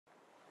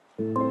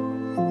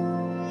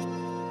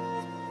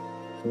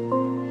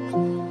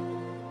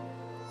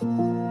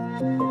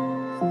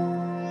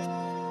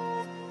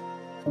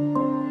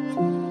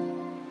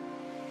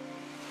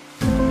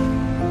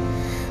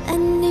I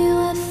knew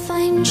I'd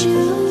find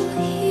you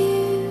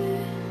here.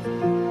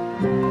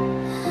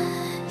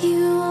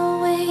 You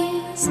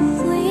always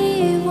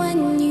leave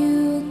when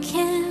you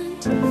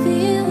can't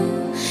feel.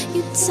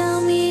 You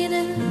tell me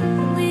to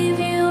leave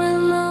you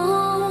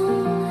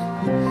alone,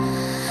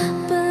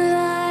 but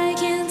I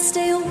can't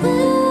stay away.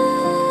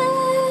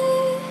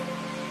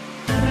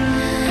 I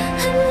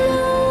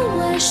know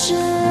I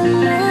should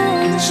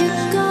let you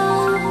go,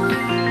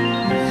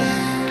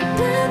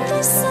 but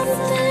there's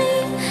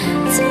something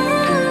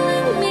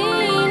telling me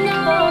no.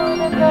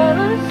 I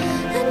know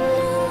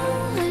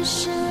I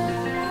should.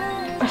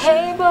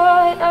 Hey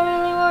boy, I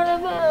really wanna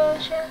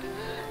build you.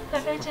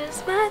 If it's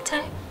just my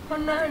type, oh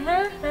no,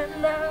 no, no,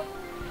 no.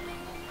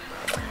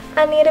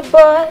 I need a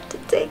boy to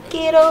take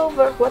it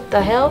over. What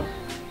the hell?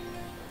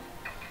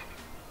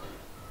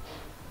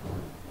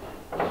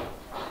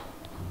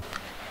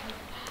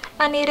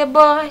 I need a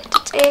boy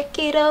to take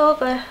it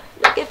over.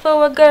 Looking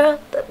for a girl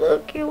that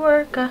look you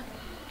worker.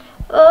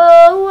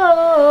 Oh,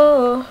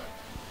 oh,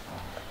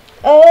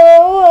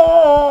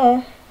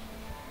 oh, oh.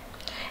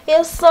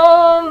 You're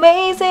so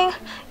amazing.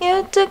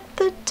 You took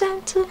the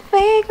time to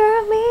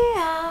figure me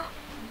out.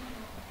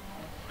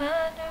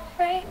 Wanna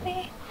break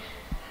me,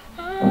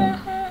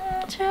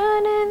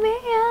 turning me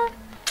on.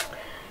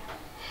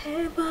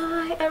 Hey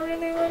boy, I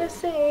really wanna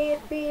see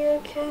if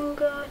you can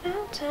go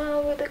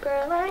downtown with a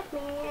girl like me.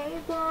 Hey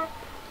boy,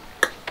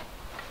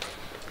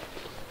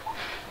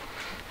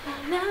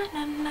 na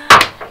na na.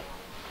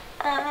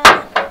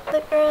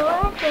 The girl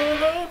like me.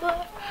 Hey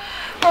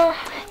boy.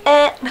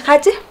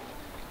 Nakaje?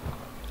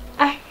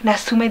 Ai, na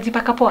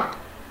umejipaka poa.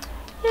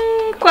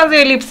 Kwanza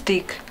hiyo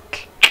lipstick.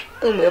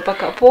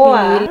 Umepaka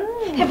poa.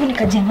 Hebu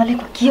nikajiangalie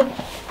kwa kioo.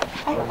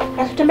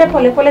 Ai, tutembee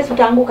pole pole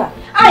tutaanguka.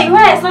 Ai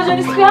wewe, sio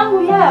ni siku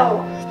yangu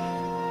leo.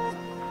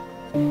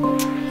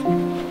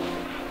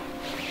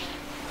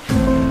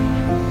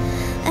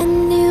 I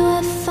knew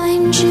I'd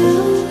find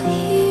you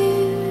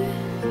here.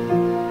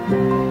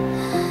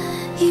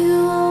 You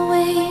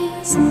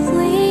always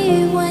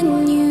leave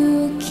when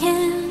you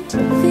can't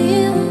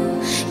feel.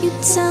 You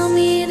tell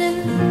me to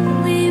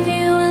leave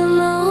you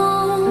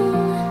alone,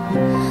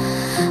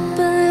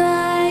 but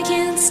I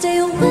can't stay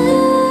away.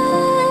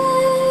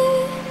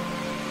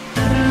 I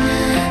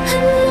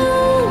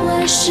know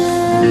I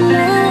should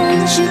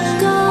let you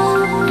go,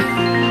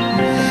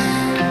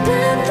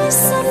 but there's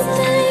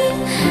something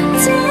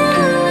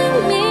telling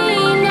me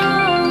no.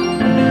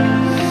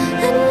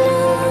 I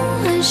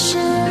know I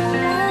should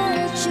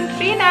let you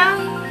Fina.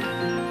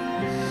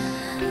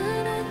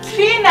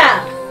 Fina.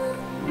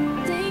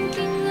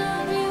 thinking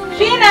of you,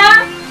 Fina.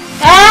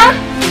 Eh?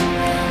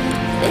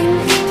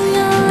 thinking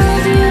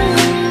of you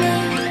and me.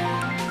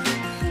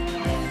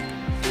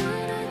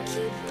 I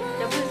keep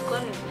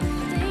on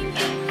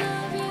thinking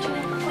of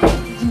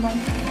you.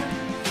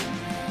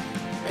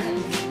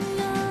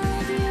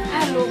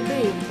 Hello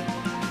babe.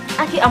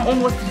 Aki, I'm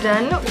almost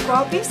done. Uko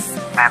wapi?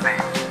 Baby,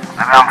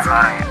 I'm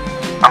sorry.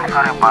 I'm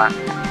sorry, but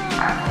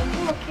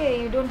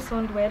Okay, you don't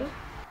sound well.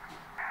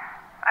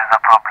 there's a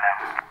problem.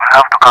 We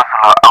have to cancel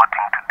our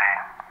outing today.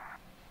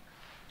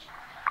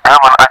 I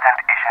have an urgent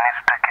issue I need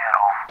to take care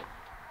of.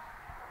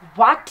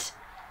 What?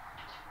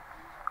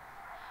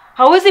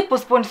 Hawezi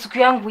postpone siku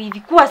yangu hivi.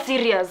 Kuwa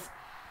serious.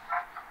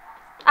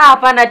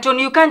 Hapana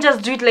Tony, you can't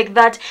just do it like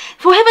that.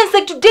 For heaven's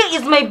sake, today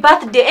is my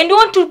birthday and you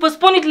want to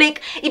postpone it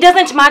like it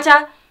doesn't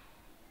matter.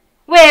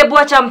 Wewe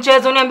bwacha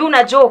mchezo, niambie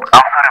una joke.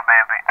 I'm sorry,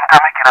 baby. I'll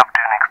make it up to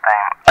you next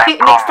time. I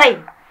Next promise.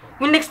 time.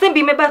 Will next time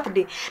be my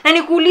birthday? Na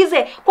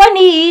nikuulize, kwani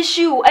hii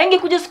issue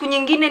haingekuja siku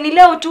nyingine, ni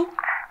leo tu?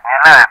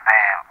 Nielewe,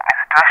 babe. The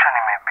situation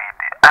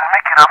imebidi. I'll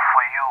make it up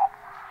for you.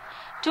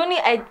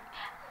 Tony,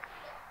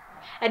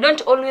 I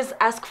don't always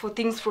ask for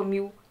things from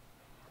you.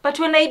 But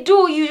when I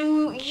do,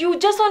 you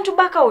just want to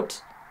back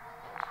out.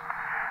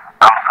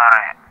 I'm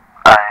sorry.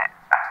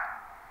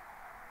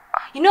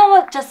 You know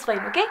what? Just fine,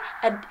 okay?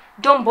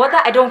 Don't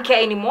bother. I don't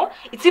care anymore.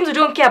 It seems you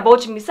don't care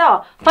about me,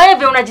 sawa? Fanya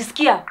vile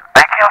unajisikia.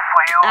 I care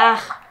for you.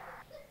 Ah.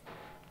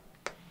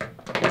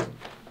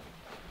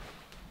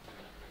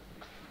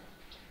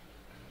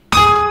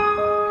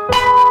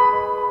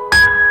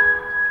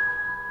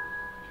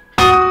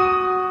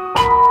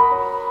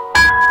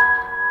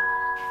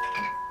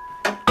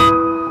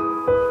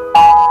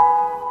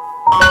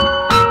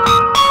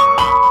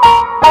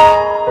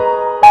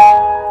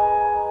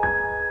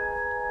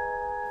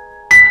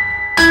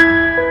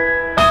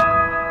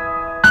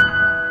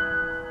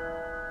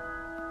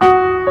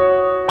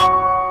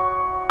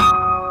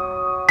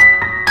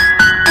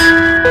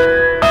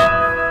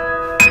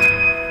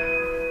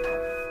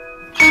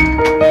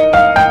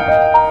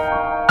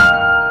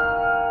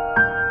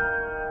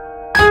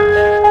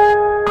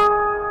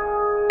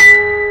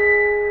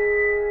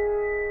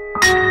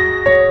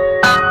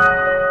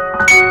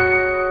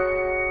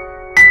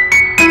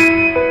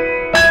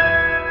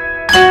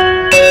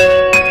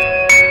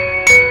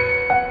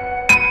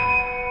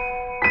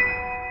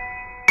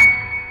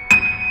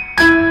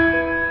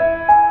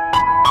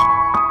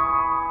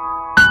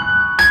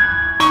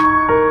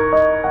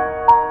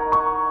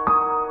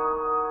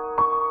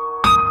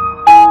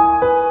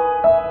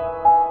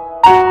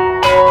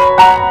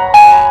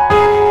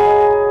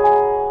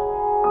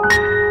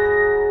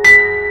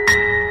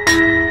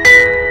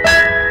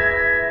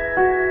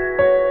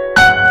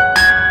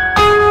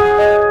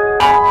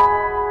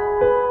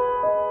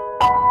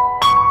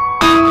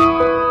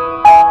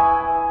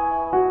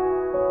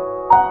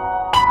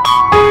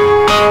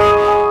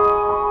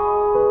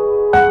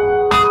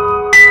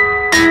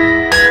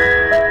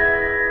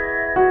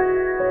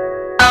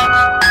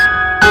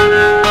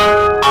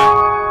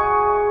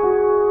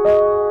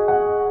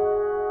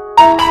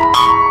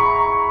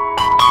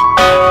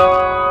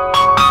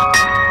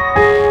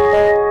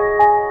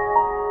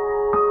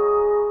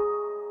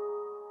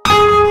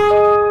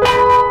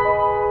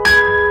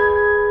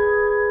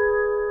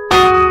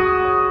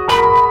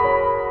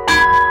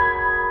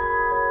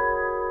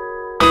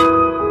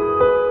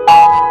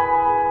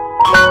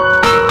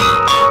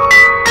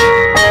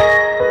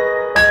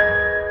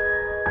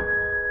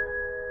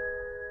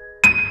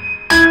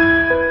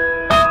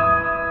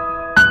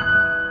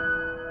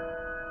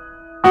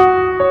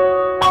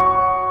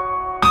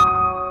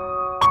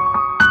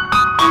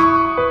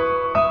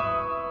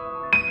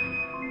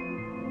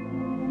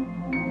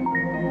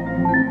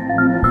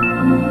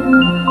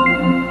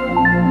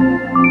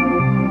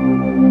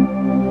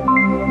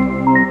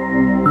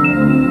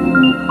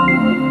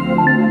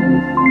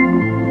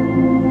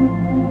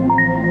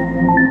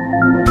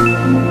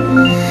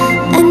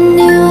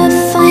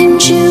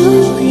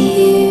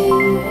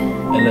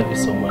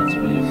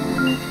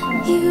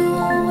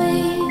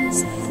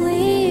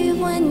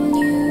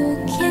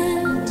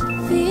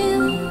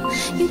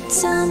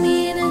 tell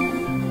me to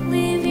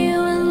leave you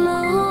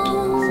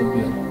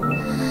alone,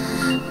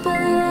 but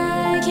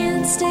I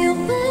can't stay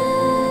away.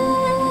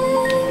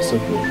 So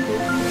good.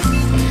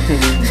 I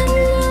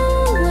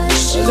know I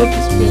should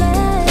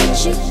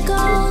let you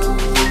go,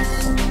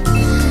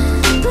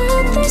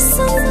 but there's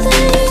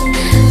something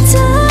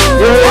telling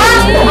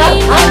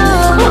me no. I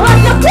know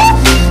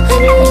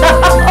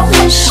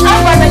I should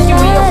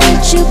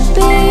let you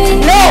be.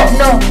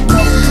 No.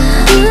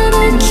 But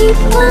I keep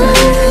on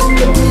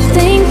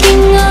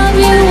thinking of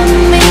you and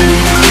me,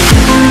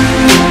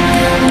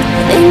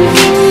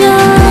 thinking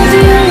of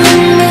you and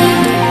me.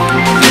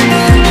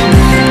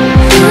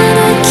 But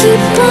I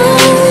keep on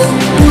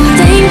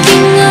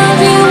thinking of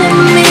you and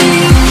me,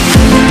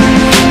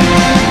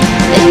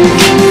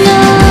 thinking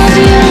of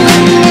you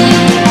and me.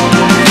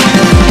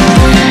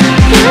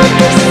 But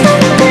there's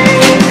something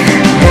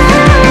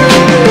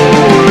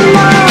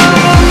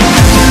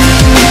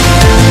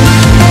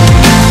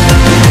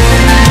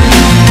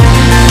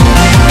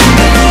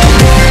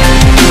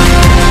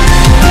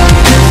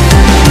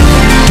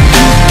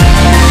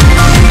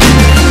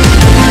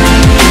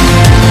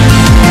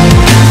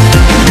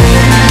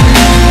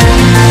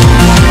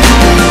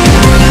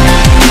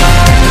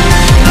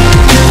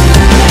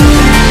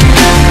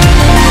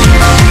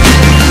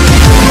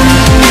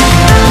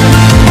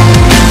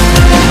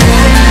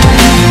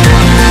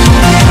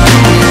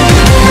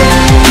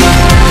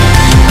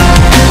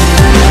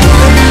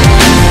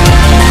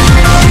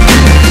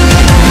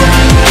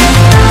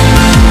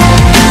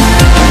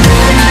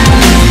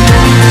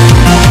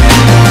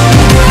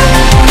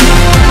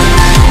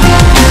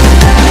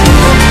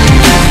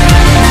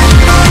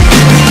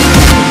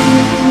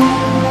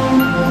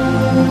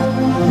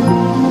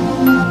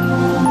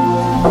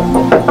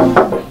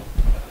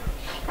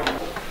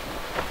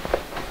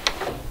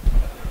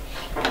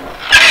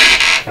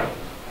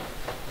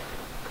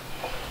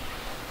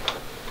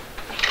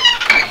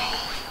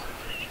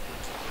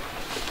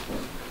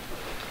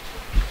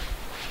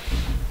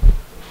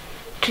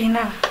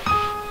Trina,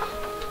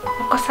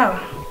 uko sawa?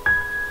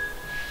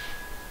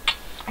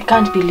 I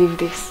can't believe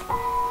this.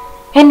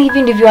 Yani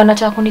hivi ndivyo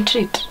anataka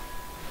kunitreat.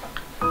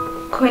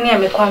 Kwani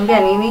amekwambia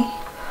nini?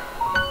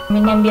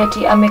 Ameniambia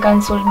ati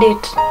cancel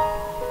date.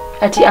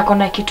 Ati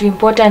akona kitu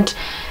important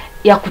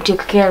ya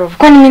kutake care of.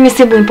 Kwani mimi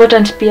si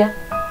important pia?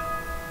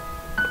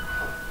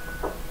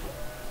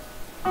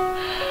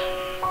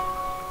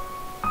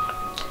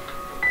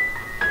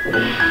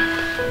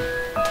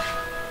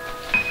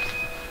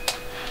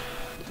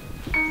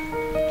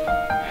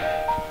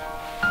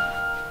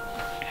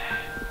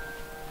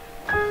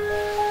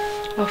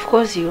 Of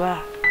course you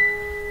are.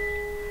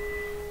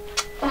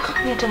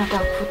 Mimi hata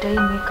nataka kufuta hii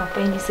makeup,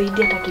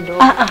 inisaidie hata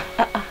kidogo.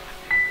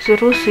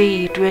 Suruhusu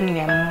hii tuwe ni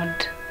ya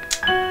mood.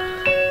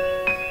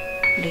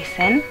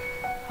 Listen,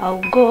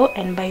 I'll go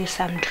and buy you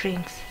some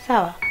drinks.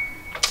 Sawa?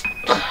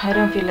 I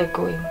don't feel like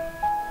going.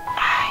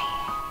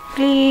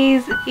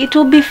 Please, it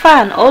will be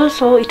fun.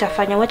 Also,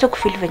 itafanya wacha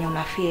kufeel venye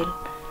una feel.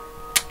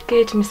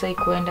 Kate, mimi sai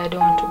kuenda, I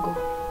don't want to go.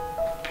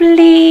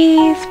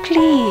 Please,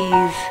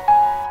 please.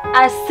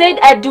 I said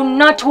I do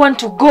not want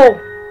to go.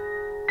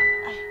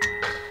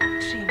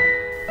 Trina,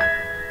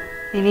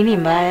 ni nini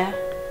mbaya?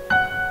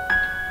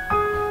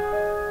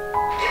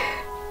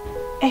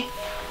 Hey,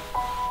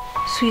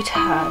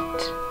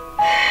 sweetheart,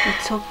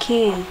 it's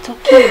okay, it's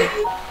okay.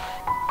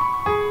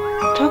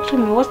 Talk to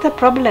me, what's the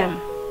problem?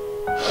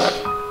 I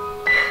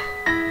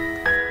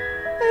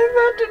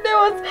thought today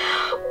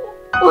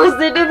was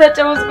the day that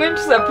I was going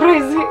to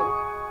surprise him.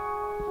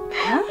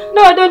 Huh?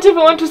 No, I don't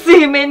even want to see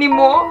him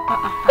anymore.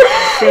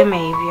 Useme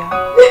hivyo.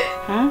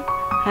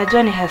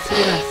 Najua ni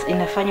hasira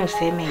inafanya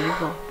useme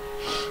hivyo.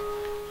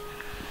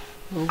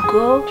 You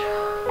go,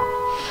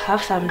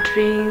 have some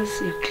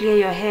drinks, you clear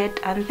your head,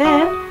 and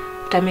then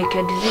to make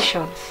your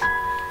decisions.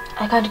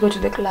 I can't go to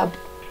the club.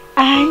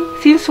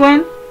 Since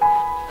when?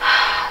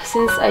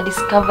 Since I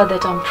discovered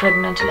that I'm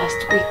pregnant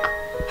last week.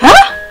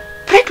 Huh?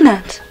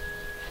 Pregnant?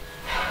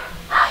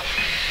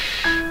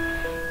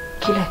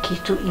 Kila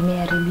kitu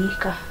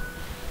imeharibika.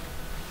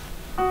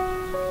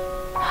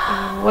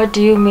 What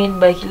do you mean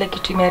by kila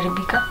kitu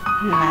imeharibika?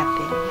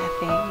 Nothing.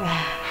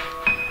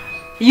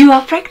 You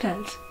are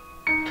pregnant.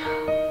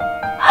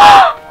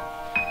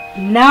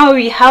 Now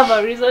we have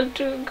a reason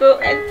to go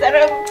and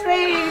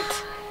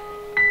celebrate.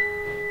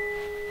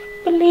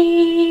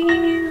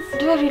 Please.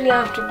 Do I really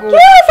have to go?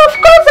 Yes,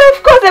 of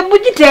course. Hebu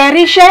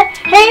jitayarishe.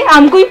 Hey,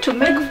 I'm going to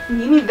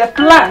make the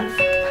plans.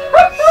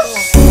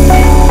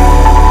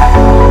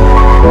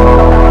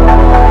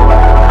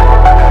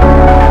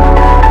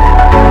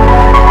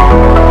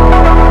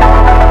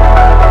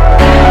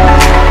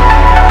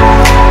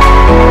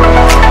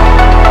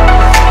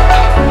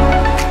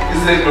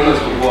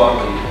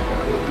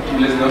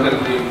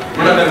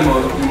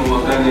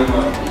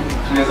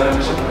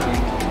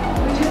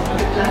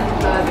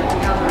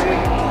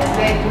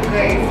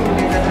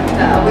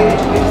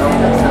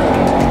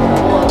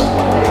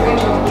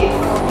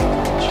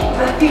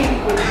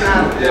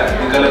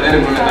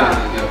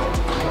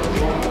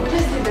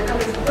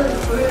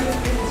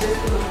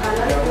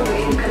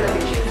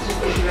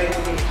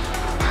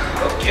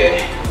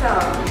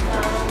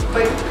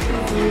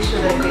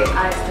 the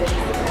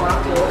aesthetic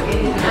wako,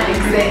 anything that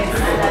makes sense.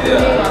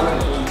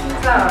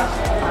 Sawa,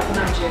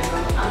 hakuna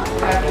mchezo.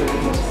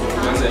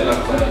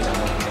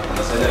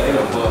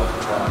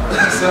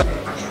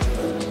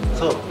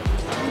 So,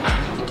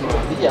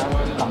 tunaambia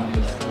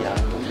hamkusikia,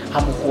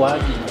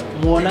 hamkuaji,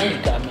 muonani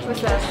kama.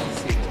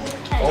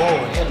 Oh,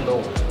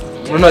 hello.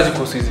 Unaonaje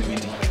kuhusu hizi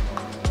viti?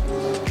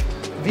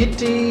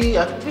 Viti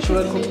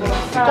actually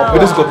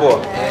Viti ziko poa.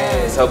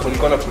 Sababu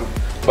niko na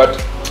but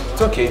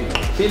it's okay.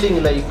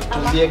 feeling like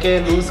tuzieke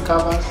loose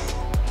covers.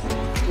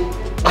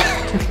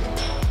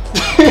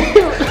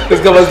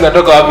 Hizi kama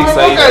zinatoka wapi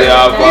sasa hivi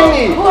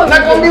hapa?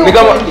 Nakwambia Ni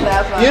kama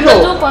you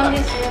know,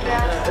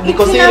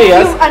 niko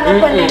serious.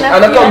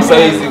 Anakaa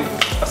msaizi.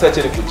 Sasa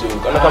acha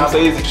nikujoke. Anakaa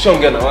msaizi.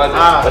 Tushaongea na wale.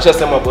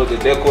 Washasema about the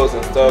decors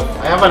and stuff.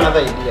 I have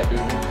another idea.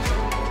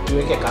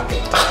 Tuweke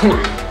carpet.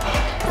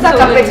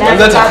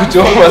 Anza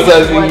kuchoma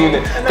saa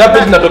zingine.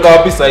 Carpet inatoka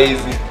wapi sasa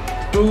hizi?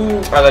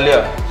 Tu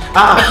angalia.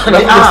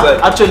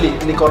 Actually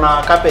niko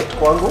na carpet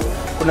kwangu.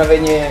 Kuna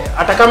venye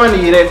hata kama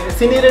ni red,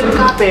 si ni red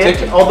carpet,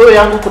 Check. although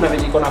yangu kuna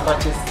venye iko na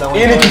patches za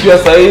Hii ni kitu ya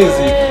saa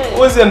hizi.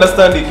 Huwezi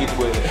understand hii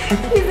kitu wewe.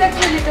 He's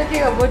actually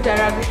talking about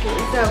Arabic.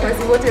 So,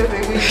 what else are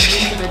we going to bring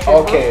to the table?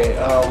 Okay,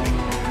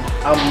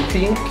 I'm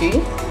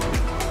thinking.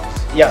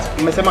 Yeah,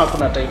 nimesema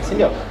hakuna time, si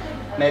ndio?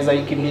 Naweza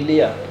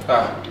ikimbilia.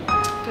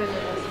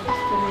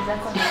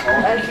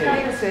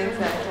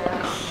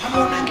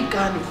 Hamonangi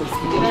gani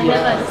kufikiria.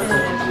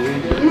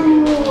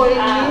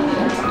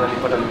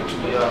 Nilipata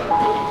nimechulia.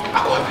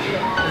 Ako wapi?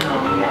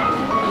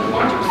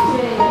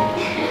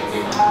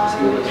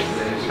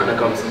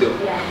 Anakaa msidio.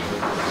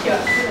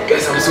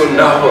 Guys, I'm so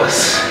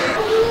nervous.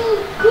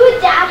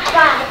 Kuja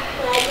hapa.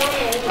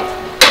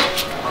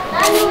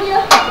 Nani huyo?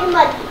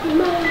 Ima.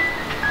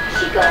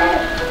 Shika.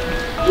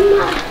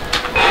 Ima.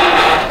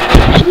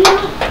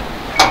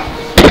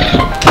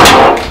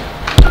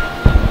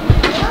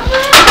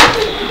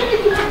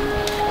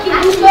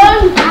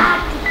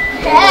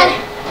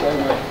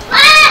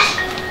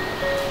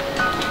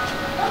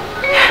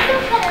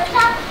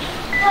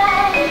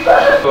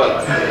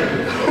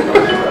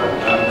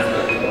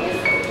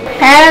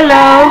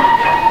 Hello.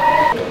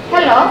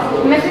 Hello,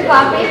 umefika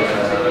wapi?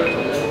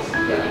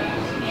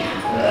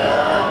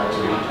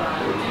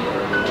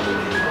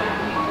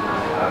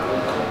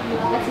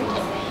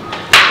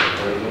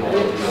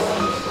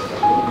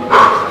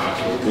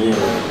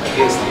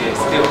 Yes,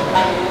 still.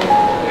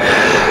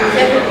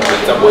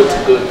 It's about to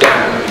go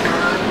down.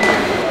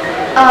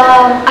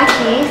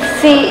 Okay,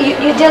 see,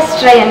 you just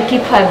try and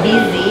keep her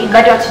busy,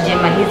 bado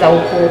hatujamaliza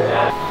huko.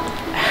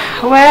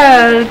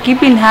 Well,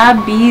 keeping her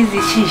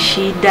busy si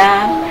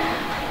shida.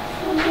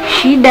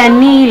 Shida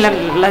ni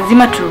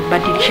lazima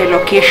tubadilishe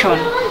location.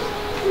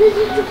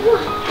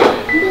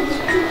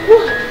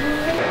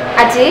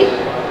 Ati?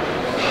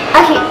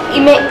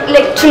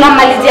 Like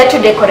tunamalizia tu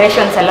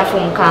decorations alafu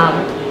mkam.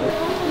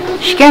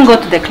 She can go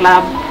to the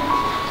club.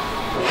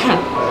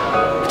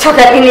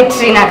 Toka lini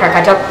Trina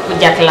kakata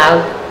kuja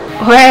club?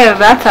 Well,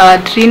 that's our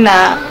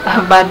Trina,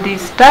 but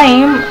this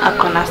time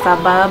akona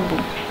sababu.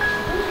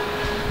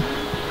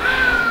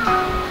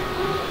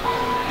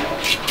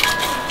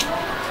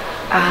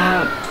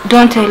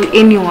 Don't tell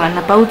anyone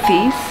about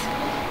this.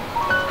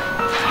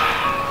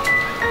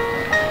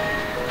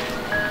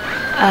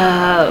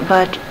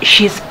 But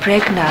she's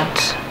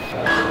pregnant.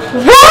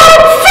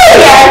 What?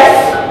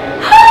 Serious?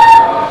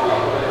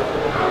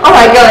 Oh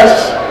my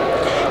gosh.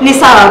 Ni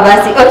sawa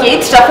basi. Okay,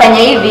 tutafanya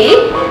hivi.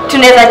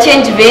 Tunaweza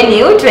change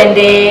venue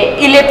tuende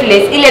ile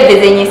place, ile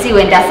base yenye si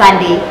wenda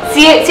Sunday.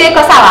 Si iko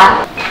sawa?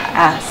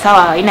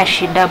 Sawa, haina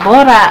shida,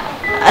 bora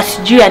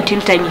asijui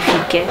until time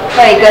ifike. Oh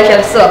my gosh,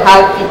 I'm so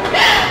happy.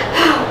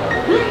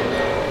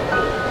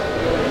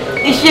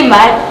 Is she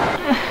mad?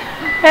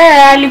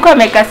 Alikuwa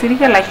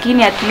amekasirika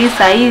lakini at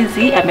least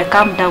hizi ame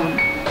calm down.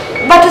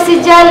 But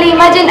usijali,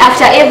 imagine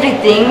after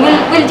everything,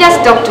 we'll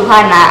just talk to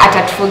her na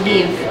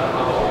atatuforgive.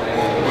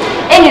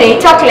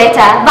 Anyway, talk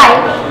later. Bye.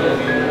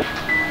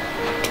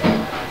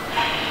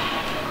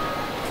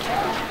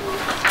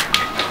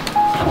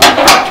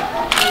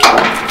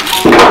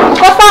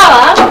 Uko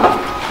sawa?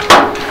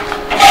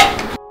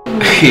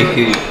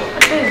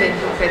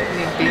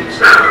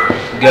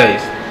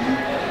 Guys,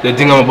 the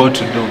thing I'm about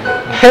to do.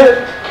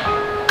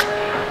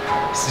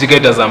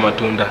 Sijikaita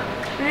matunda.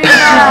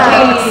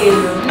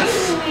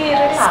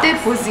 Stay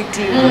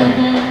positive.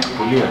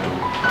 Kulia tu.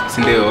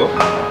 Si ndio?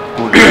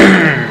 Kula.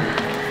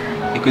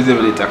 Ikuze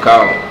vile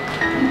itakao.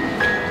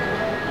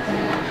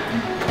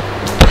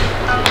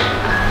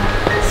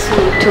 So,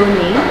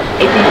 Tony,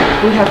 I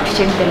think we have to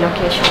change the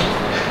location.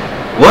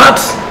 What?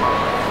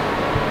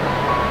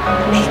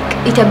 Like,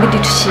 itabidi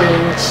to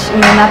change.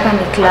 Unaona hapa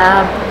ni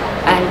club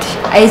and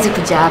haizi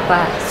kuja hapa.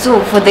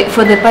 So,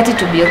 for the party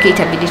to be okay,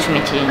 itabidi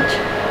tumechange.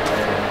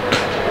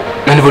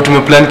 Na ndivyo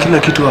tumeplan kila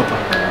kitu hapa.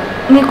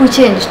 Ni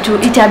kuchange tu,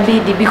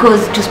 itabidi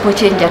because tusipo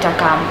change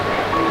atakam.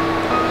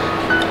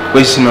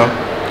 Where is she now?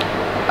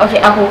 Okay,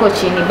 ako huko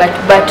chini,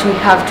 but we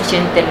have to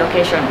change the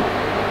location.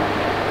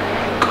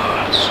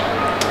 God.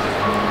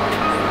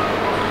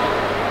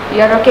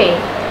 You're okay?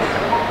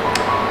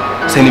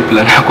 Sasa ni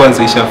plan ya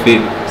kwanza isha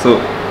fail. So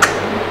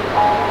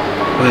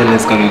where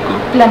else can we go?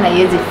 Plan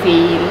haiwezi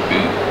fail.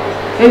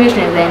 Maybe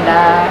tunaweza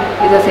enda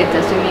either side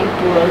ya swimming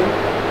pool.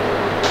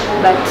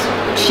 But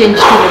change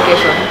to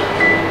location.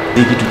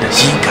 Hiki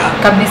tutashika.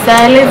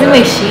 Kabisa lazima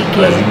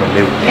ishike. Lazima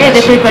leo.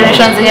 The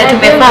preparations zenye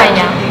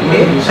tumefanya.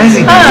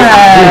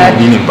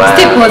 Nini mbaya?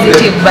 Stay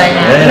positive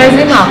bana.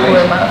 Lazima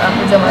akuwe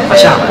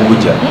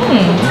ashakuja.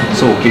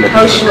 So kila kitu.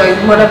 How sure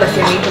mbona basi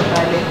niko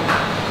pale.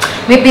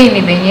 Maybe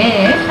ni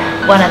benye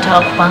wanataka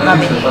kupanga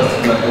mimi.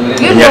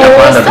 You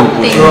know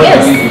something.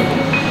 Yes.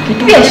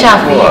 Kitu pia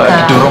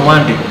shafika. Kitu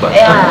romantic basi.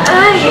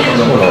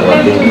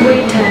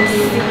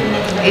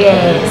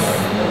 Yes.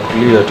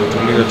 Tulia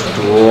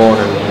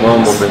tutuone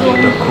mambo venye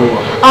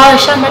itakuwa.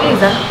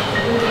 Shamaliza.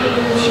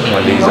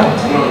 Maliza.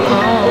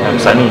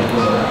 Msanii.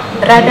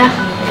 Rada.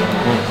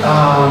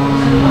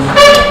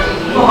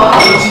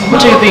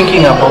 What are you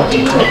thinking about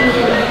it?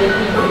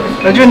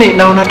 Unajua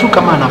naona tu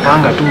kama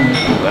anapanga tu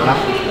mtu alafu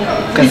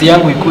kazi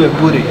yangu ikue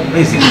bure.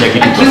 Hizi kila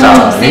kitu kwa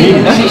sawa.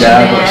 Nini shida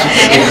yako?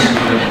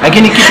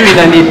 Lakini kitu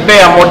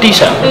inanipea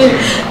motisha.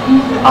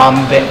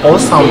 The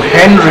awesome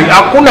Henry.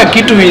 Hakuna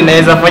kitu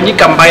inaweza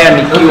fanyika mbaya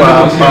nikiwa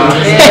hapa.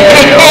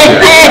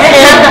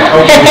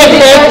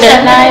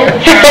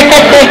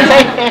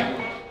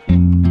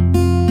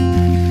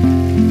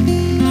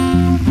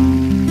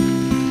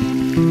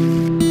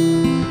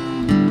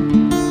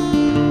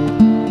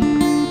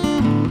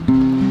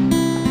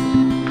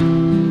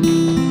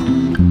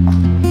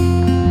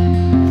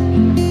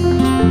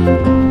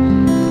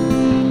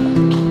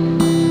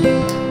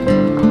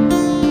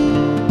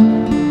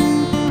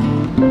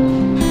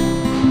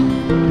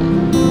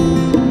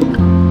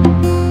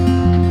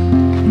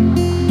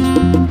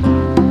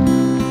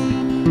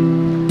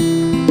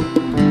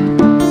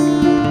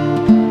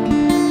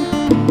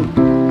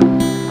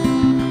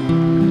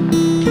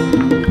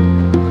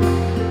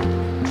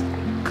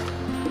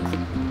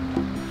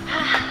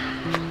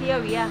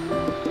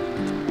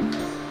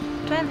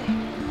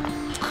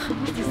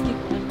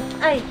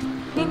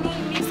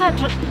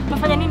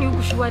 Tunafanya nini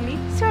huku shwali?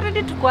 Si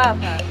already tuko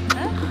hapa.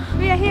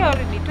 We are here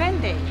already.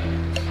 Twende.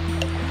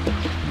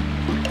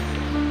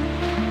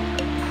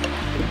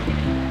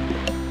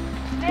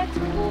 Let's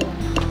go.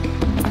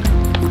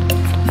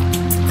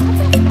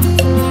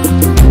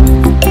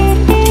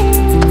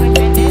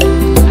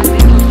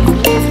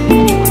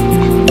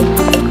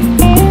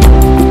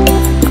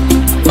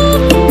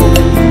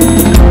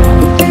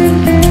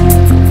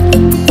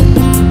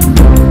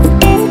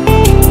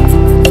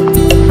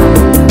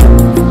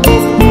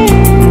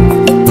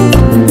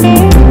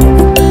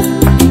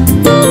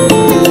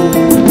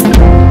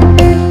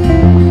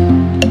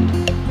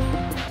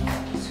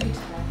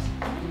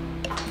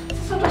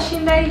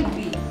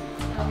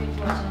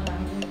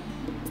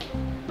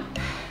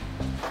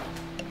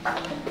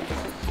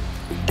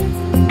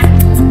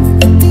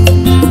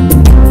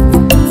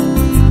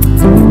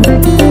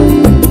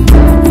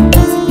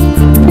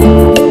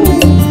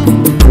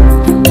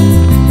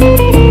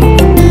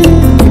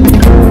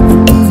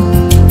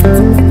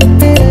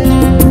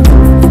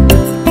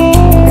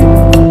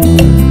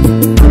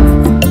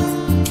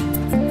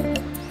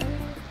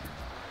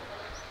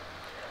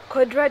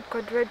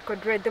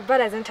 Code red, the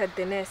bird has entered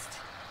the nest.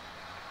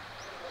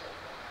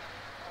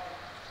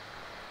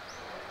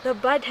 The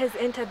bird has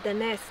entered the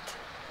nest.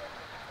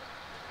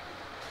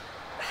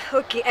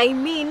 Okay, I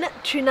mean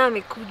Trina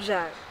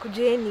amekuja.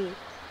 Kujeni.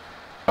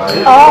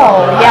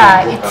 Oh,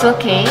 yeah, it's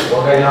okay.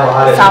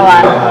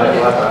 Sawa.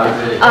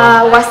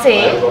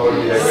 Wase,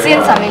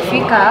 since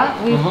amefika,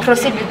 we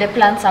proceed with the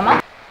plan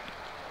sama.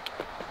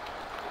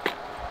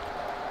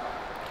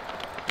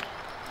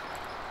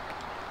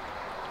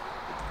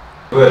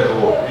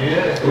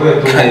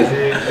 Guys,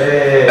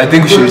 I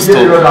think we should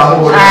stop.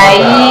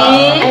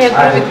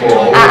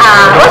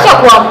 Wacha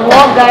kuwa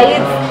mwoga.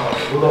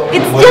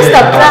 It's just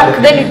a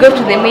prank, then we go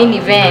to the main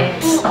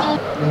event.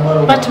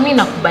 But mi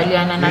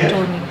nakubaliana na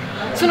Tony.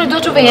 So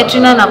unajua tu venye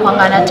Trina na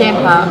kuanga na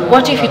temper.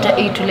 What if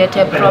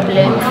itulete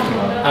problems?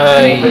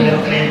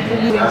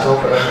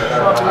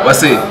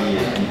 Wase,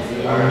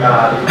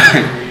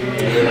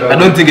 I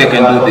don't think I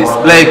can do this.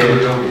 Like,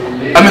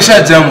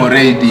 amesha jam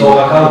already.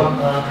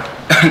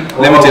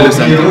 Let me tell you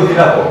something.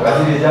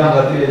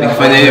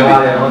 Nikifanya hivi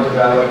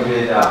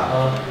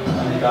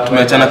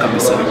tumeachana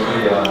kabisa.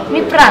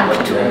 Ni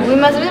prank tu. We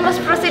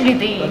must proceed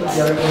with it.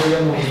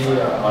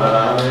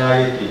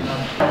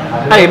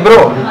 Hey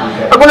bro,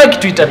 hakuna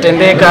kitu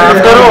itatendeka.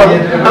 After all,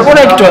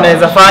 hakuna kitu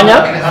anaweza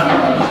fanya.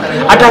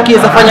 Hata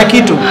akiweza fanya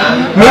kitu,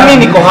 mimi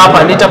niko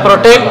hapa, nita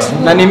protect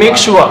na ni make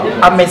sure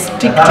I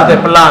stick to the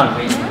plan.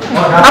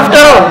 After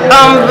all,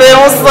 I'm the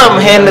awesome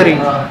Henry.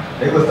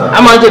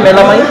 Ama aje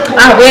melama hii?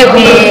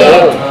 Wewe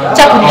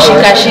cha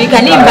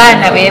kunishika ni mbaya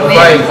na wewe.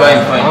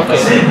 Fine.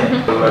 Okay.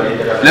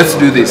 Let's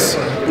do this.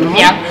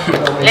 Yeah.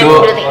 Let's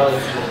do this.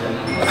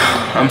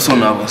 I'm so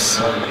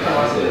nervous.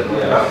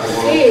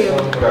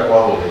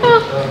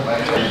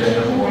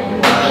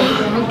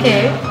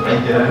 Okay.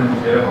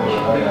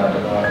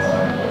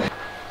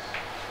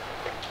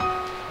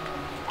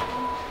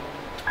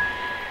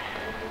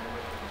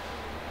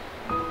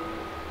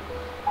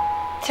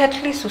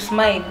 at least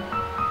usmile.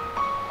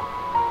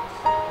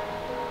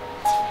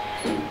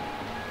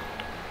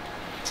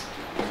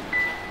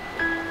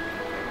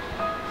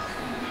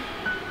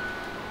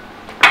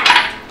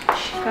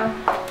 Shika.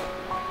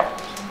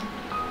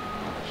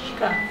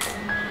 Shika.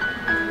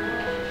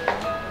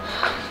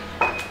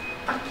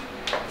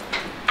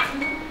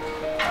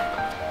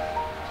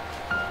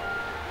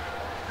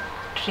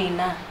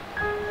 Trina,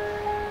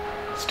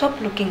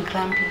 stop looking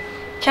grumpy.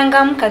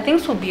 Changamka,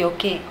 things will be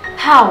okay.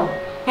 How?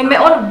 And my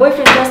own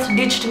boyfriend just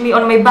ditched me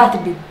on my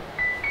birthday.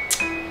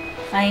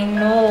 I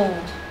know,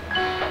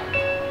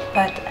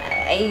 but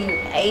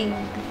I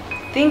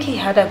think he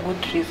had a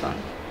good reason.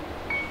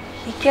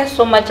 He cares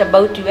so much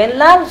about you and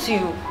loves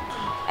you.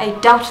 I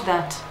doubt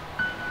that.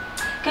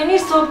 Can you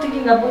stop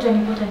thinking about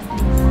unimportant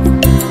things?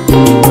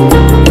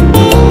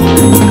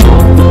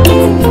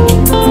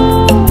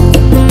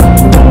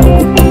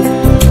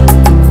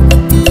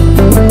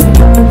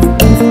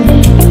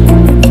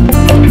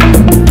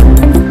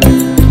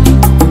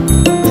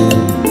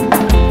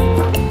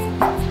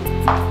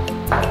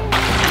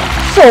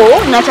 So,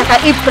 nataka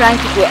hii prank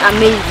iwe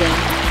amazing.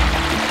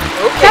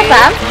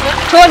 Sasa,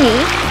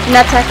 Tony,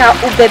 nataka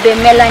ubebe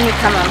Melanie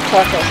kama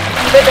mtoto.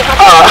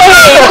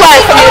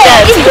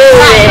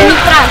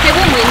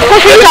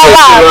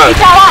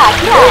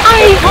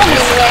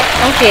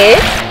 Okay.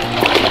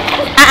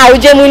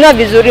 Ujemwinua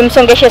vizuri,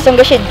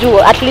 msongeshe juu,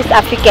 at least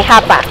afike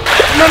hapa.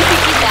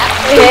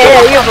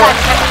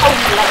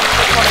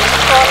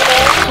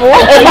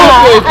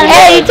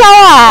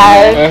 Itawa.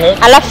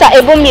 Alafu sa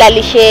ebu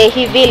mlalishe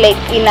hivi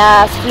like in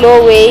a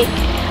slow way.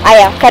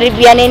 Aya,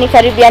 karibianeni.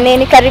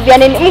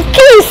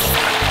 Mkiss.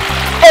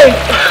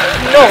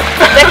 No,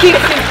 the kiss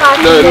is hard.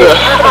 No.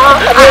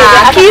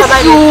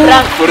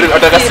 Kisu.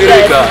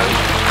 Atakasirika.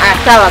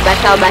 Sawa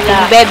basi,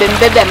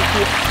 mbebe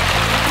mkiss.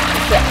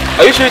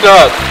 Are you sure it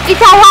works?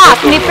 Itawa,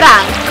 ni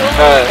prank.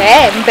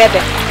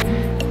 Mbebe.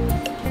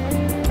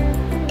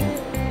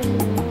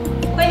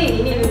 Kwani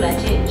nini una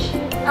change?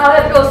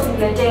 Wewe pia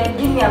usinilete,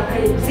 give me a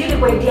break. Zili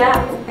kwa idea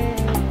yako.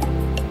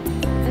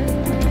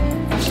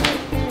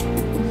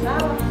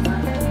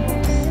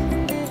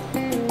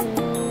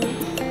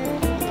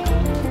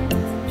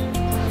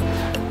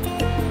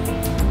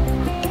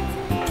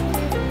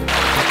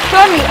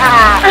 Tony,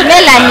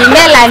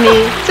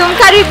 Melanie,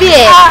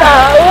 tumkaribie.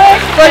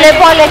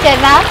 Pole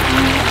tena.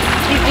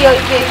 Hivyo.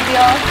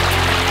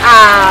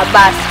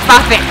 Bas,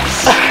 perfect.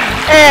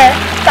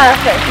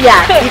 Perfect.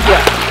 Yeah, hivyo.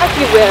 I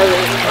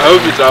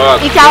hope it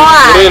works. Itawa.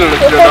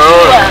 Ndio.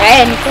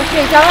 Niko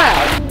itawa.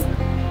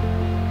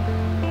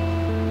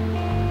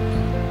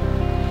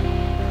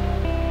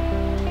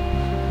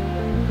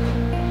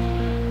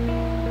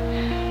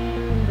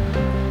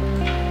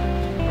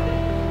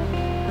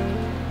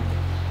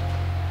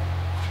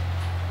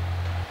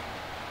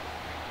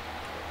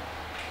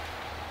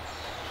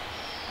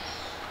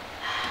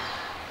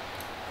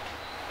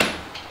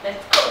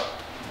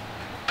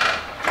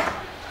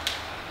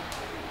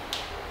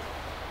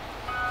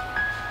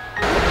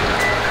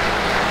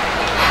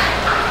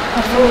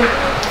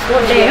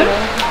 Dem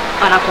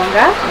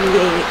anakonga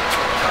ni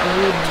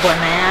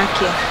bwana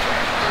yake.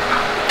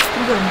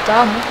 Ndio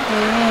mtamu.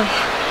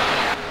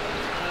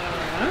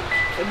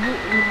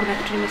 Kuna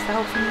kitu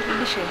nimesahau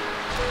kunirudishe.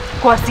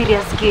 Kwa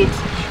serious gate.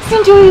 Si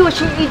ndio hiyo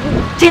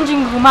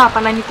changing room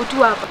hapa na niko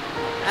tu hapa.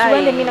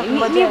 Uende mimi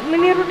nakungojea.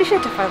 Nirudishe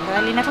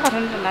tafadhali. Nataka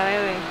tuende na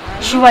wewe.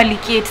 Surely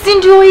Kate. Si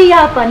ndio hii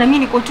hapa na mimi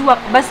niko tu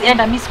hapa. Basi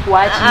enda mimi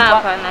sikuachi.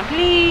 Hapana,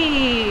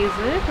 please.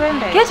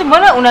 Twende. Kate,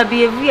 mbona una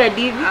behave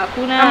divi?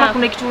 Hakuna. Ama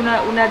kuna kitu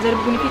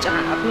unajaribu kunificha?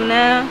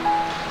 Hakuna.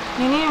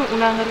 Nini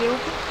unaangalia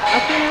huko?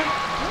 Hakuna.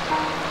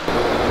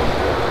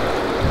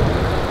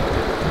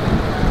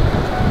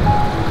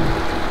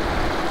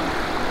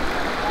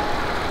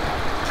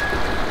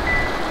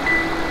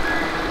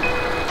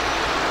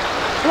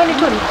 Wewe ni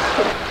Tony?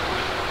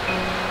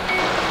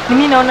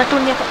 Mimi naona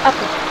Tony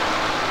hapo.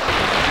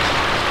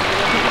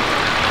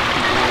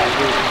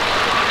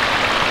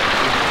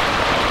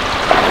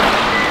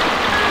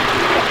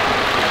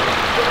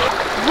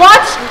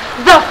 What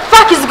the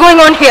fuck is going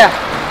on here?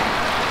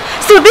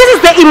 So this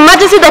is the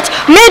emergency that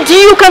made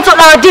you cancel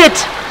our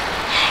date.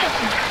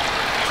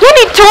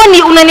 Yaani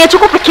Tony unaniacha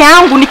kwa peke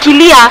yangu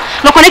nikilia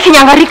na kuna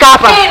kinyangarika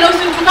hapa.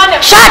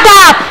 Shut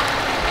up!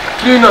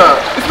 Trina,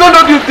 it's not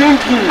what you're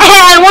thinking.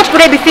 And what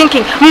could I be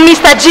thinking?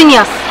 Mr.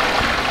 Genius.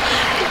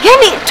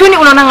 Yaani Tony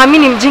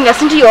unanangamini mjinga,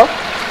 si ndio?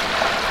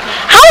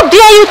 How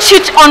dare you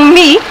cheat on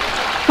me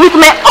with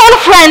my own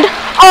friend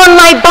on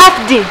my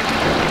birthday?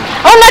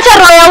 Unacha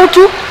roho ya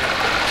utu?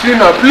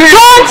 Trina, please.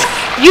 Don't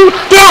you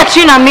dare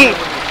Trina me.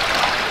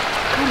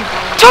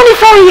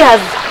 24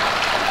 years.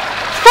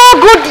 4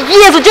 good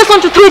years. You just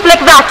want to throw it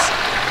like that.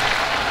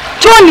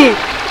 Tony.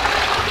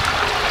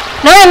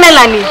 Na wewe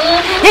Melanie.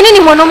 Yaani ni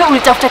mwanaume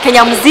ulitafuta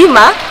Kenya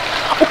mzima,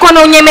 uko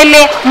na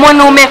unyemele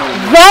mwanaume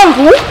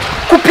wangu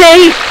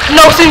kupei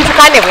na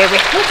usinitukane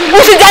wewe.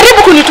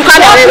 Usijaribu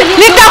kunitukana wewe.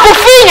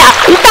 Nitakufinya,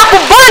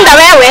 nitakubonda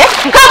wewe.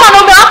 Kama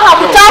mwanaume wako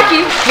hakutaki,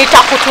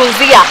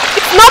 nitakutunzia.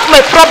 It's not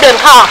my problem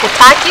how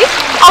hakutaki.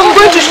 I'm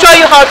going to show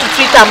you how to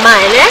treat a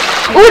man, eh?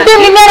 Ude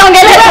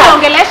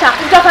Ongelesha.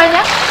 Utafanya?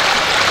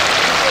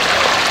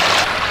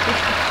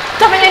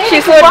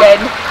 She's so dead.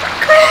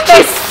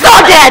 She's so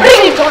dead.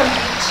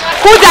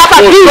 Kuja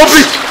hapa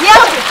please. Yes.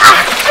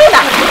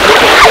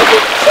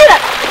 Shida.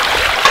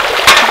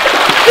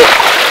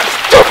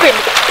 Stupid.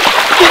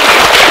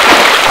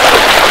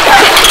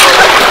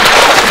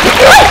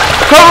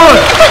 Come on.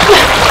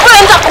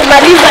 Unaanza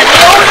kumaliza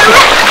leo.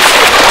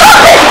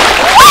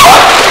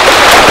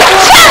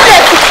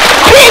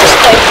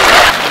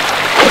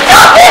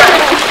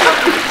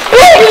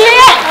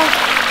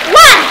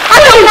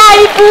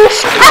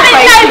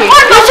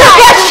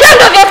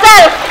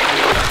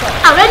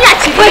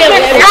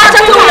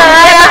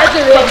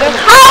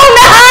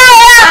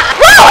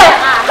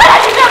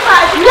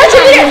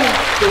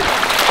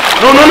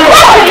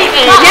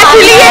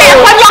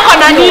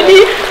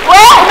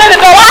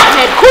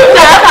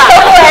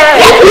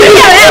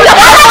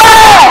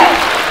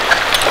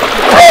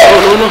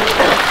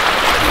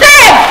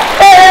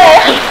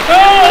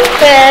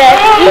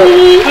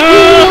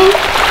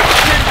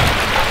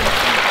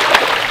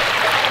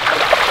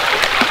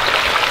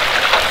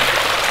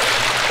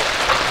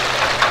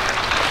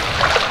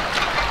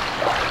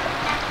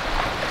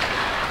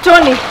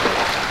 Tony,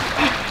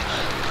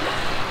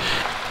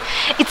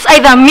 it's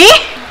either me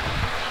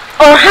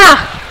or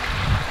her.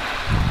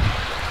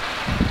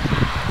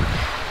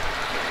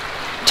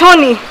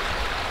 Tony.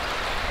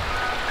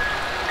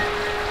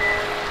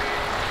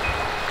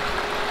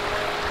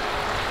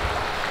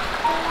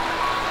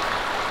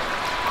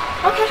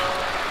 Okay.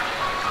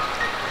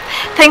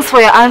 Thanks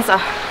for your answer.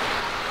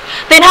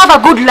 Then have a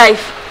good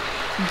life,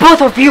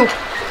 both of you.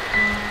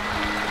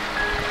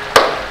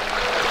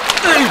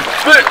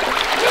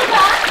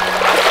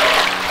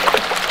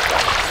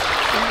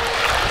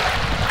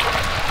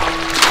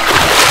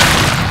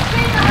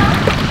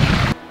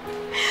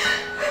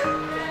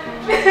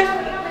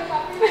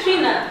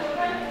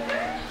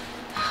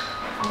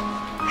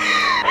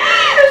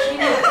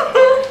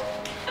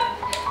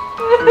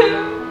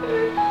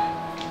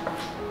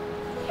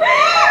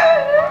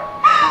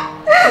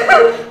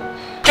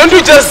 Can't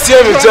you just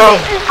hear me down?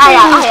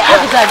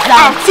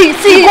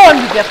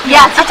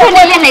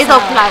 Tuendelee na hizo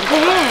plan.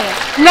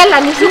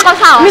 Melanie, si uko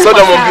sawa? Sasa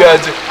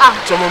tamwambiaje?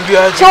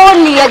 Tamwambiaje?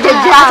 Tony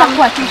hajaja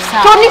kwa tu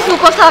sawa. Tony, si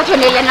uko sawa?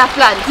 Tuendelee na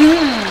plan.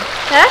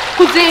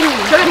 Kuzeni.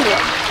 Twende.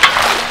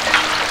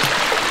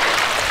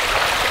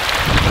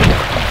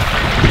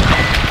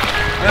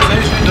 Sasa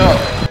hii shida.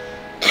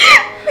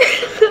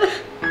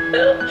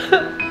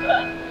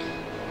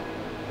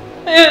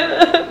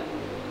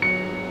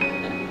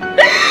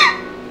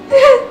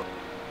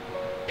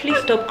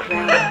 Please stop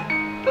crying.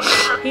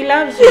 He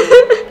loves you.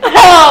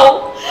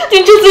 How?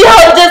 Didn't you see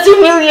how it just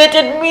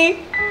humiliated me?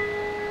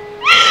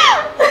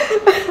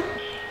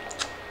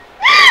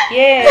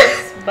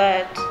 Yes,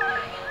 but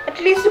at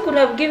least you could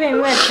have given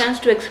him a chance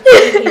to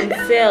explain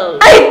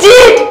himself. I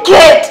did,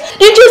 Kate.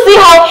 Did you see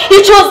how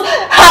he chose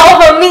her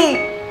over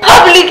me?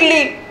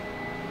 Publicly.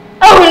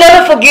 I will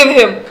never forgive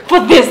him for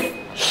this.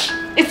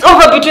 It's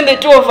over between the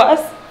two of us.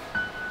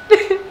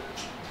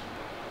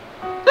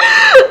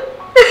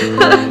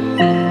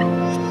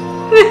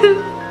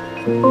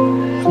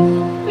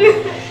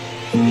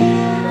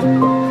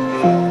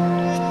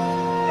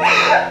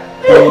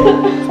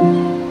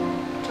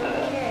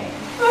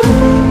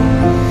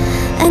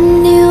 I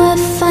knew I'd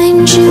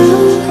find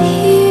you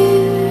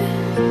here.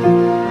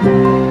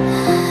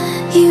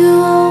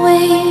 You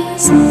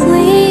always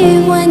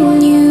leave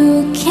when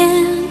you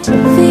can't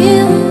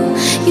feel.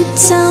 You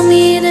tell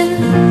me to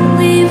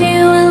leave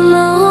you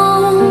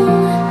alone,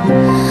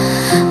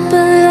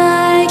 but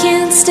I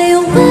can't stay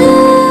away.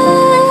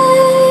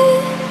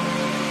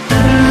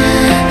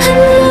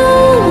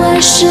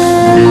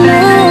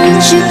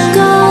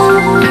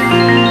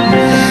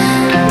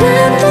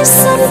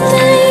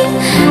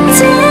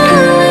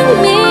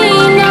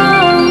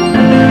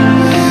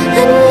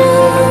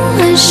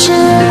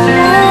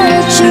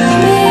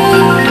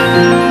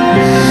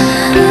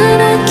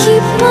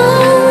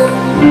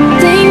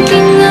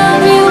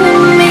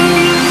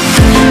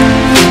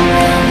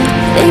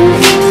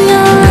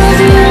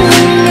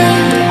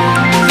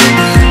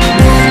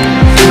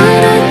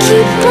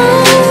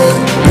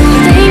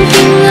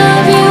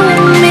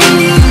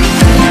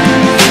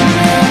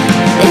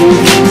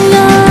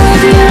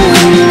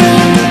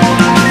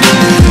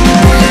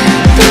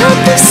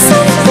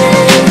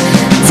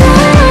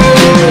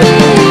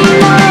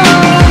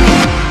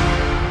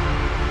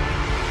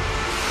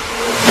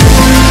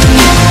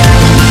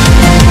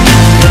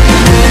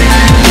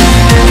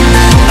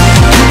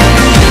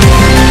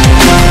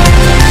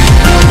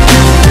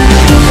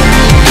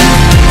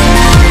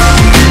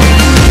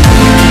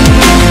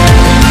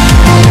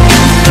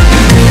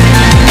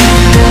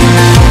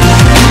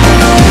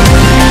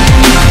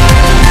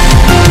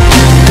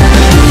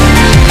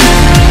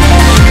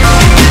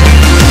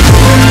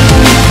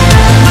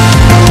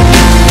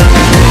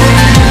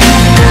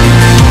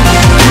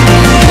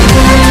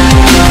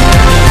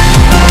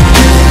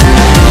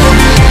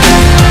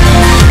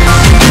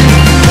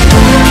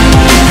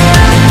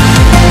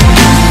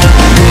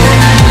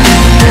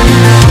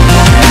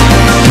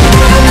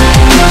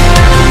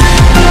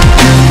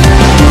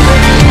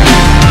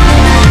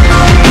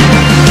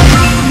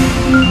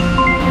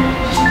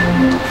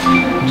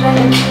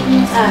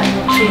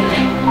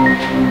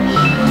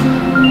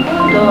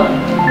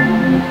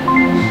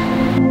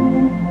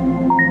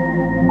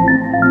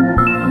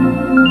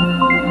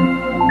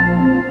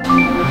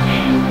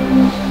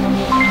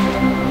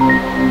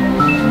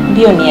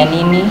 Hiyo ni ya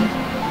nini?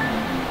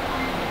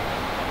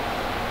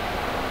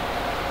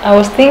 I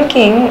was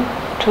thinking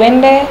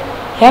twende,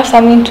 have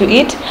something to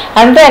eat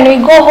and then we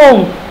go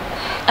home.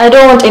 I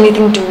don't want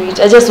anything to eat.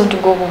 I just want to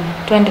go home.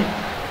 Twende.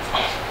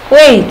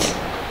 Wait.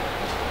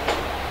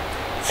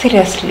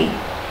 Seriously.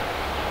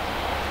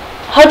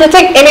 How to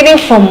take anything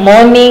from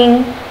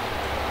morning?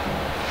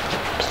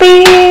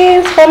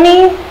 Please, for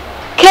me.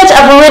 Kate,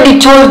 I've already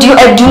told you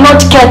I do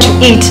not care to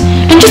eat.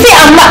 Didn't you say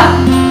I'm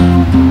not?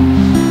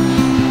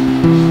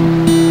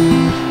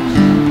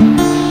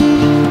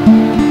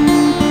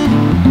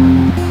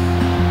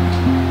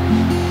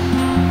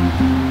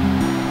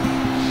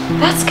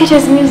 That's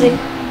Kate's music.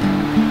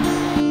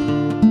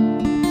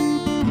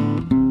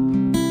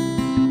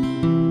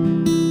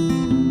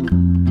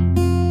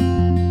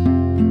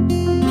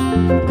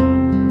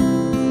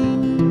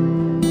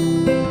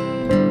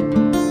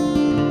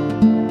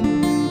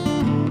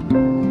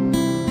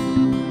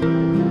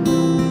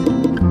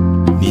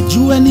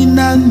 Nijue ni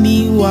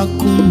nani wa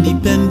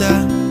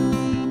kunipenda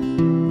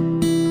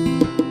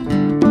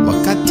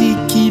wakati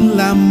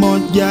kila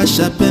moja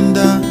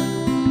shapenda.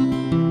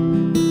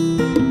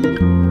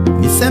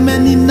 Niseme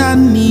ni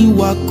nani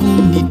wa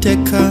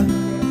kuniteka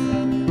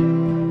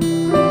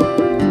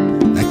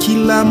na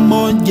kila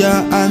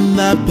moja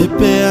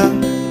anapepea.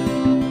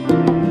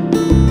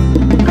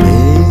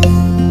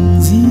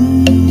 Penzi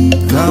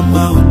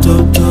kama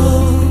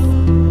utoto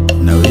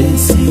na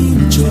wesi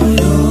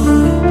mchoyo,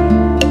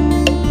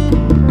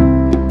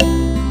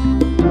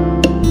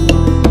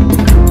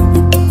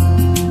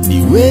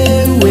 ni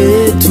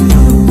wewe tu,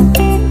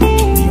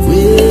 ni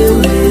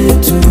wewe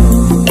tu.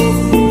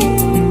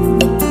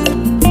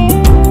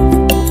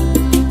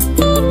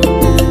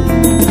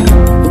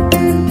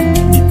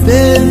 Ni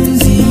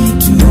penzi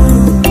tu,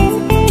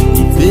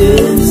 ni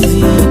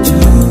penzi tu.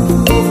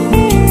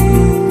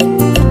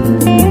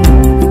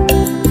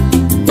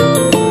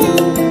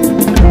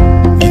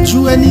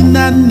 Nijue ni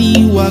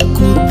nani wa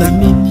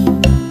kuthamini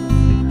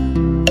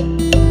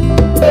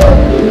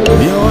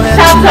mioyo ya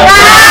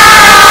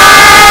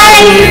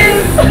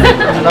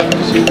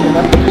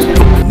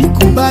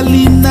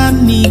nikubali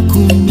nani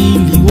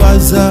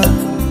kuniliwaza,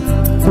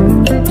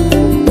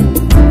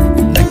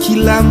 na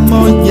kila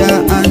moja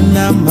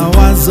ana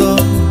mawazo.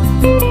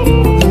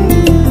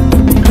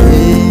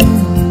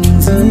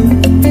 Penzi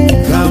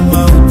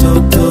kama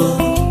utoto.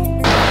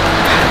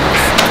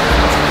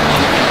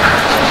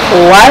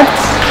 What?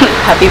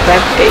 Happy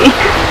birthday.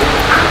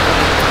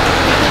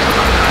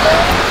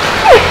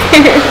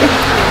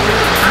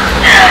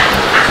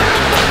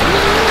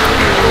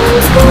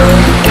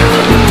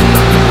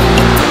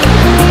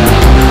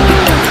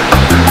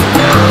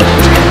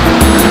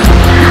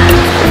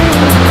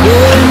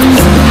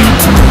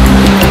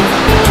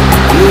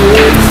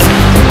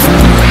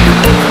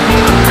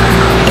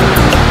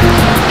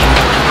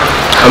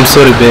 I'm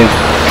sorry, Ben.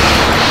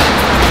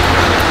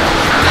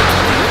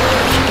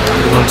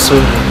 I'm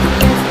sorry.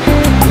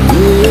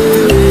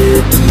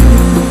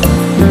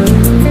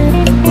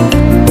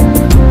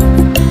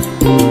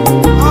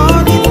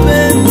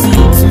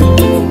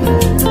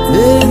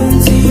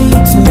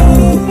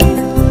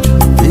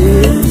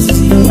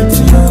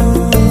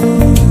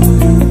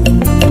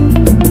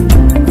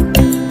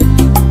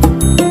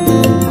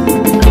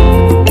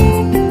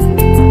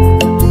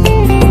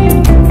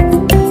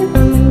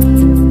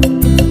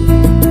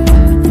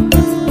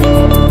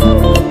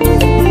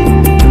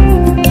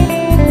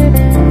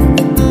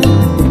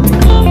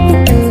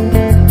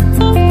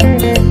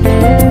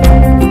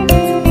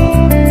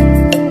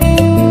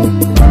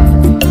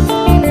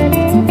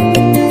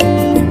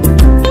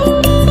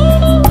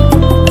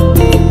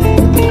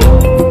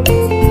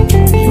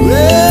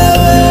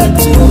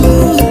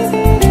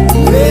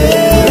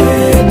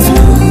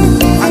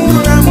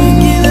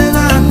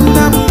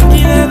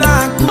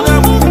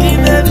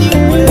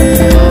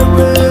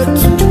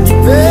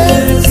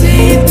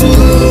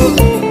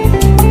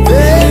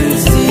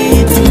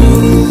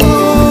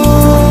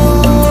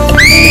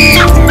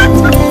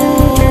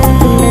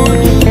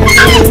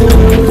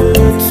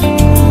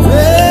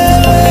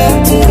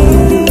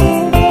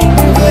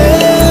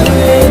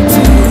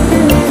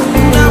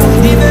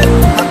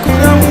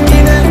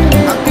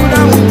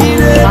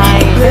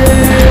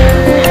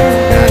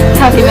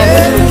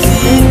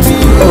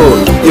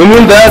 You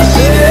mean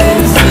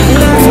that?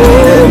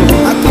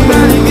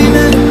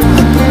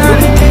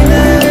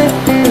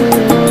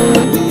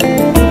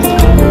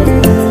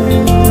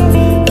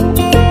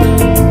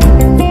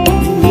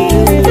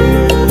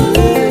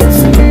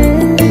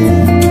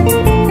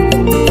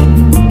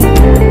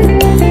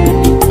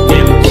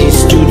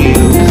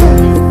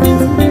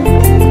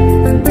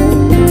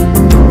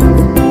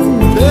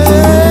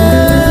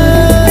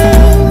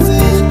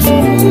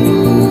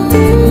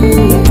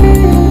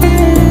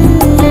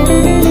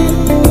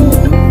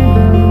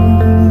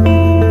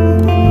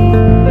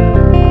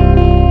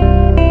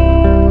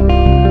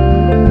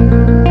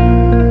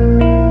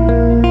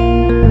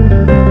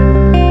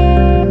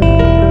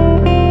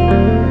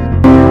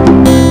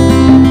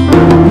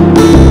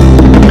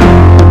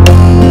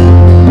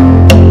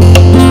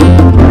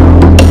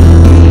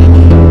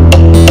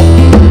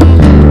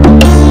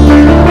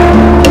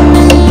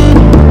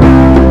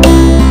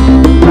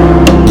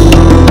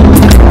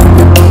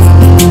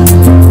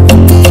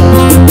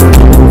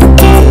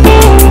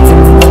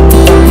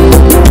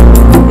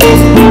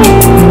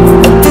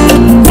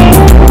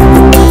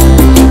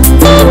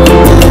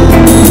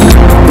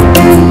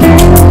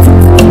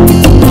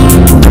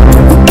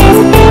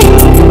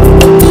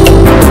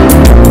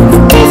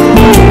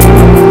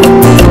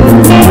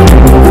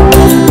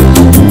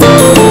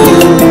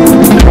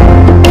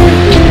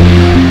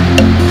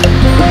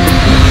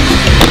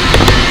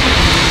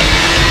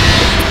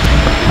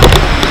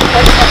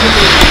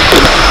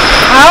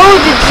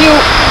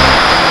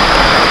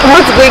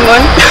 What's going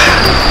on?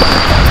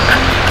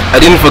 I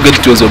didn't forget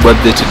it was your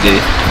birthday today.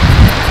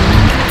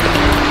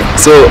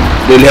 So,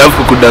 they'll have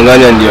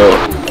kukudanganya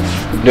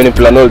ndio ni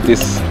plan all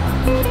this.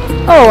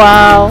 Oh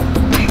wow.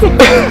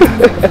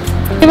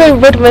 Even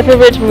brought my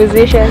favorite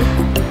musician.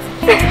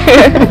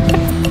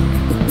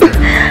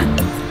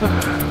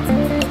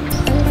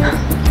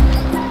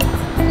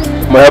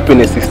 My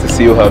happiness is to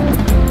see you happy.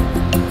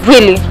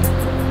 Really?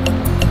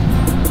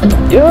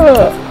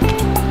 Yeah.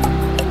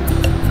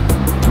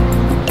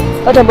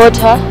 What about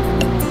her?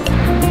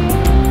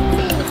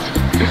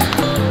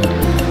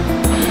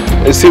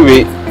 You see,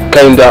 we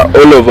kinda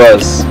all of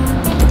us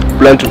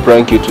plan to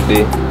prank you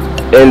today,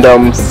 and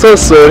I'm so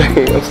sorry.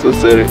 I'm so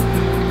sorry.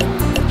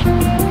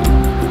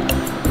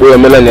 Wewe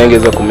Melanie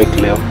angeza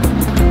kumake leo,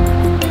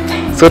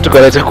 so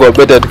tukaleta kwa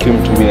better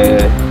tukimtumia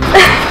yeye.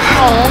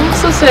 Oh, I'm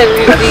so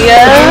sorry,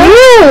 dear.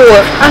 No,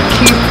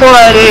 Aki pole.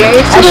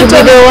 I should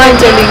be the one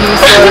telling you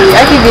sorry.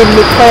 Aki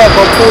nilikuwa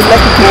kwa kula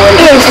kipole.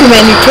 Hiyo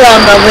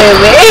usimenipanga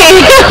wewe.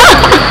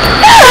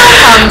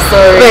 I'm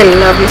sorry. I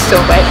love you so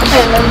much.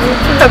 I love you.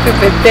 Happy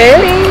birthday.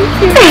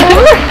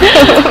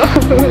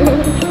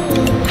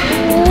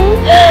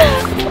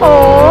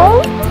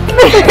 Oh.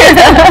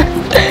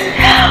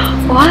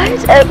 What?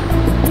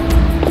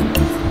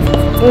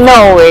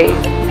 No way.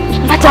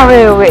 Hata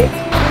wewe.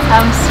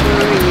 I'm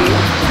sorry.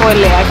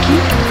 Pole Aki.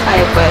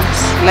 But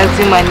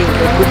lazima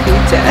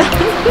ningekupita.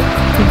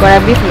 Niko na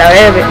beef na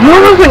wewe.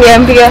 Mbona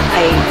kuniambia?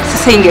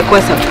 Sasa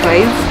ingekuwa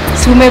surprise.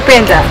 Si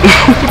umependa?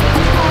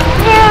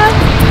 Yeah.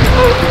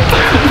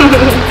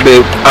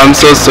 Babe, I'm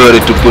so sorry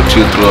to put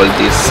you through all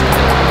this.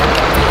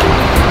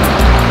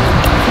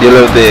 Do you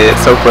love the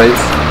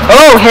surprise?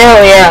 Oh,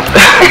 hell yeah.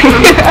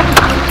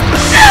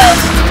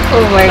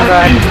 Oh my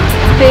god.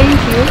 Thank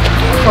you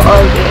for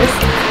all this.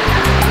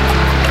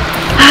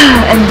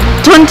 And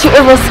don't you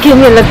ever scare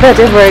me like that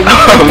ever again.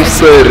 I'm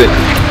sorry.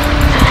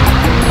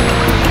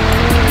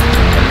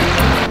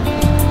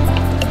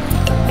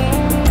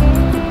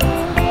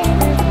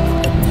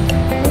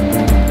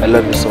 I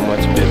love you so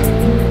much, babe.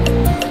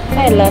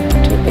 I love you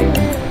too, babe.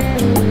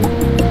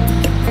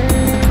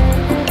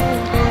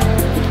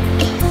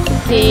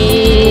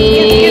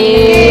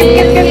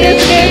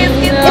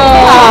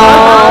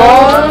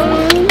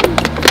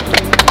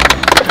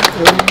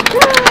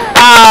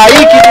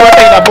 Hii kitu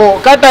hata inabo.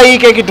 Kata hii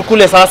keki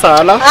tukule sasa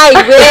ala. Ai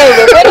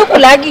wewe, kwani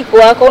kulagi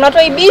kwako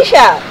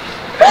unatoibisha?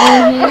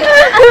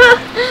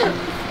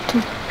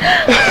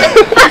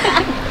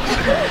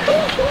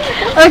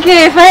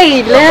 Okay,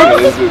 fine.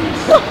 Let's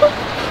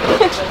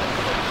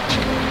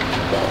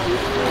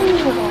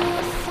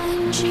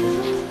find you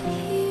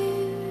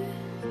here.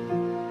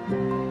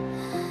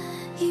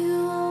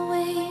 You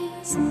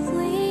always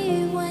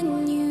leave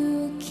when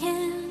you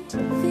can't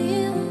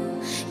feel.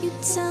 You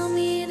tell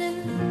me to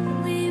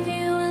leave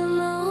you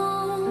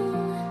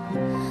alone,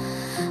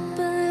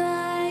 but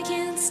I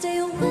can't stay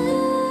away.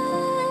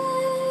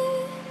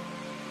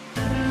 I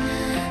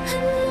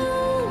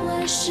know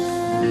I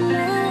should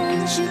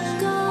let you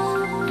go,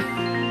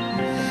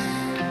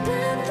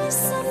 but there's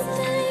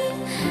something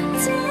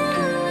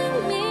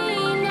telling me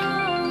no.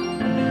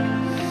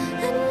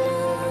 I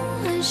know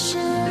I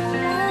should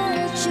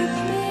let you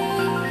be,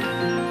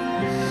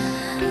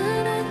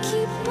 but I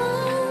keep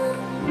on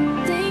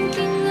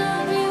thinking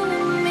of you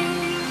and me,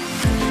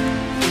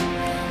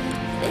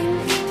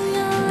 thinking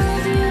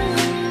of you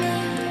and me,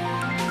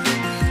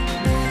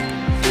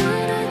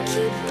 but I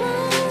keep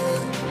on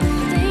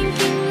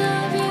thinking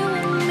of you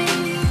and me,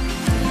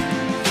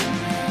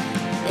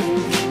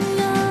 thinking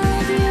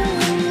of you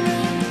and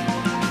me.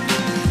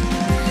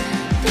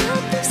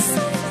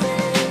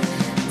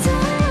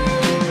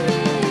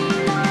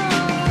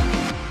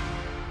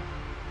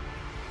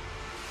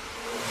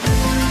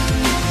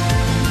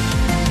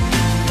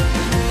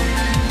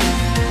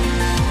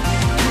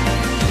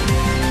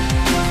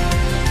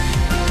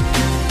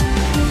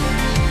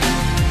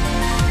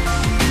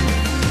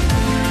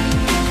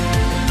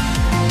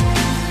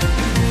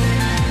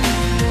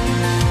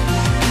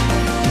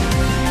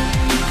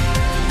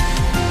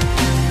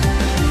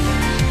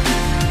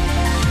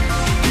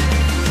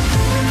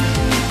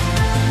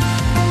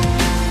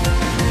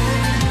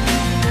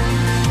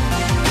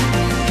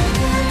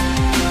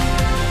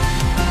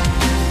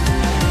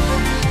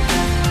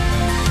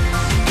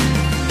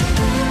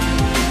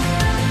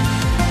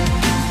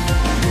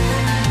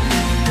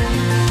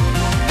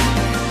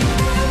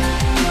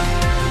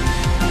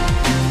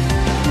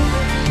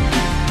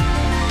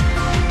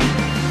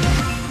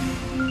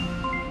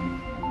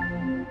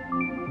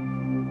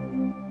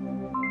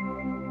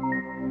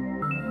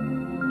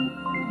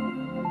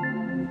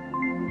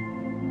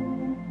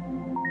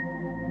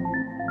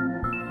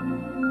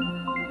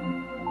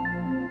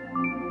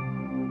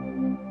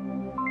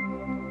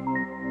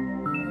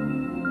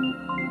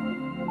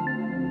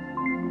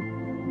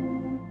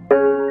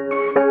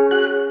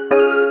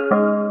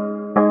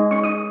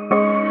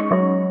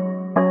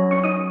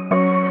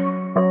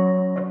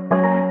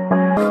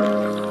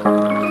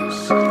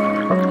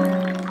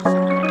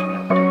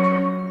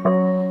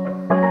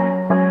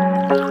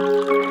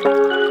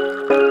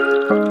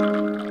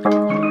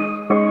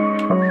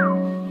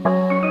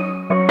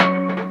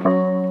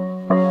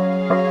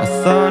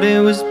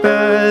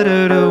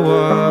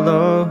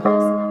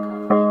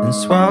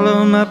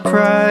 my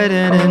pride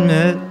and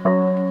admit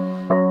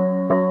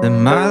that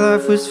my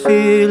life was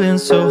feeling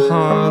so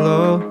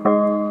hollow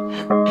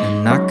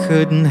and I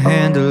couldn't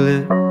handle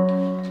it.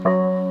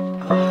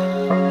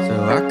 So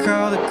I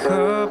called a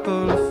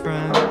couple of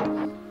friends.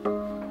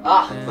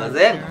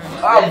 Bazen.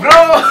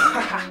 Bro!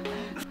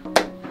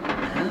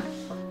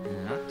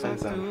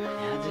 Sasa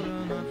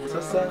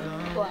Sasa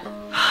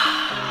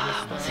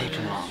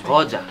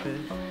tunangoja.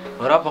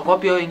 Orapa kwa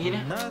pia wengine?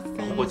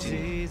 huko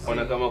chini.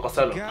 Ona kama kwa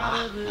salo.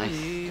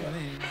 Nice.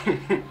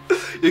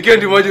 You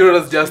can't imagine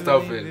what has just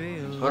happened.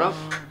 Orapa.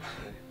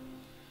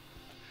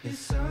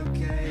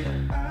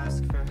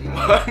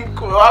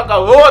 Kuwaka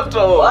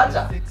moto.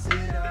 Wacha.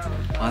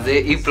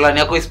 Manze, hii plan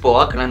yako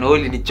isipowaka na wewe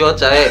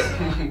ulinichocha wewe.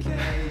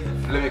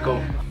 Let me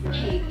come.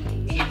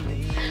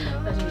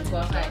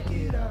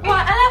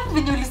 Alafu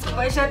venye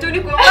ulisikubaisha tu ni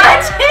kwa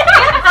machi.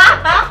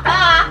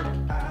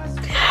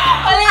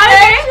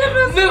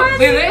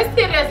 Very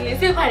seriously,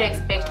 si kwa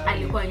expect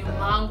alikuwa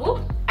nyuma yangu.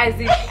 As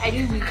in, I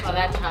didn't mean for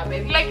that to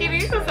happen.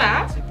 Lakini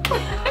sasa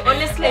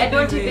Honestly, I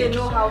don't even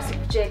know how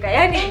sikucheka.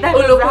 Yani that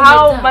was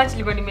how much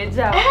liko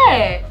nimejaa.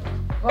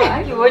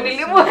 Wow,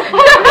 nilimu.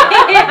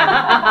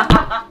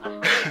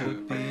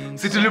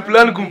 Si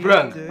tuliplan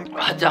kumprank.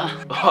 Acha.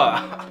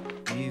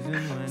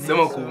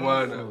 Sema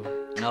kumana.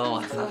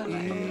 No, sana.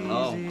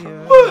 No.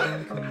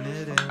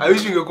 I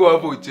wish ungekuwa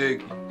hapo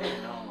ucheki.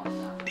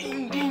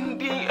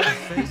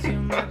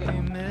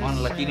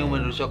 Mwana lakini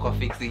umenirusha kwa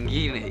fix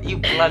ingine. Hii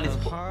plan is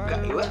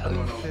guy wewe.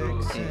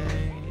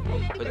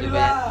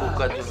 Wajua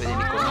ukajua venye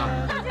niko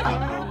na.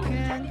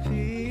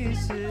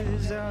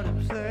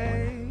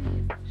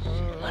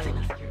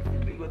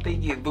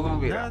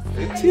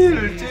 Chill.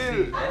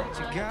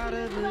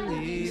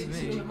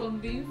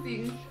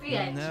 convincing.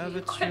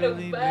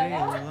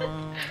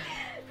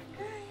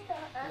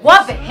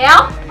 What the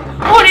hell?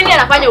 Huyu nini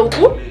anafanya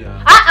huku?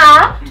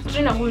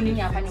 Trina huyu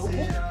nini anafanya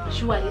huku?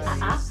 Surely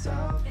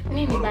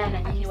nini baya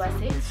na nyinyi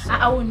wase?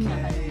 Huyu nini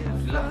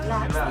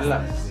anafanya?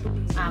 Relax.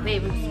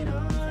 Baby.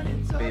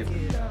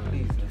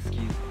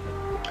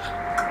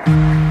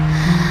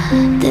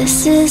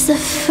 This is the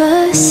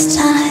first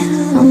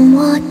time I'm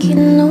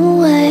walking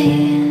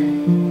away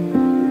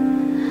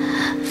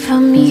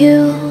from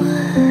you.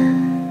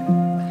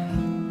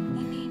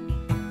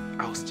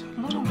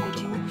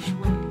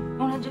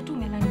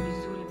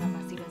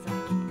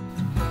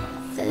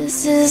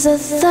 This is the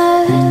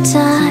third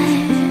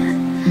time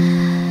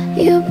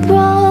you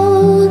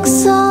broke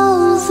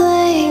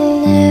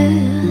something new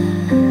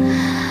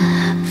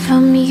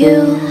from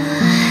you.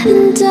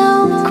 And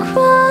don't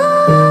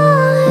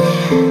cry,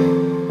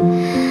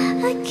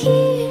 I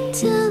keep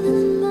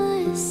telling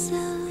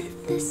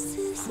myself this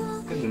is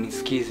all.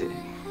 Nisikize.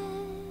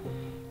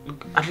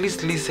 Look, at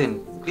least listen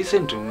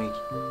to me.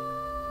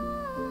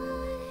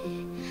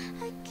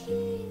 I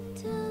keep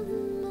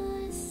telling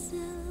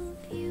myself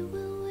you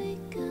will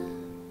wake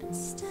up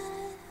instead.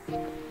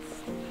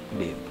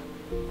 Babe.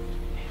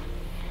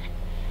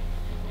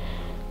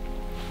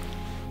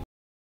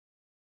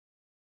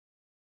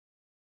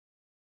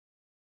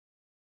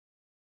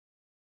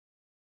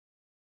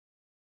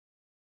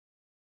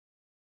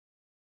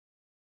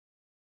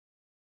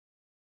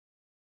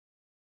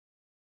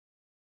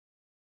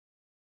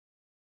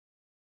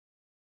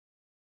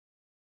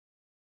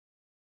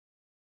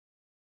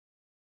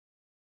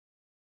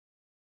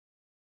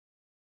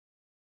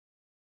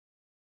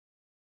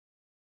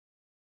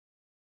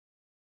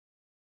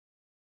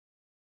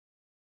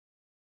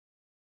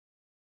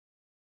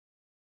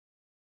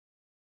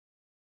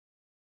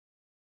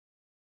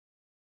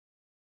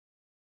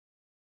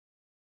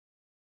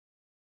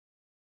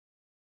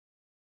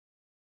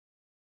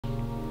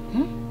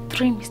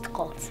 Missed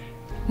calls.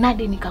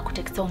 Nadi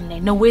nikakutext online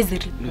na uwezi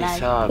reply.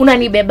 Sawa.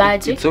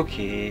 Unanibebaje? It's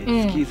okay.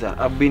 Sikiza,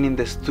 I've been in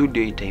the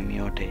studio hii time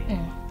yote.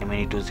 I mean,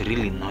 it was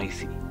really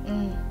noisy.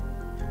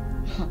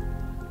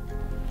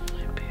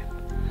 Babe.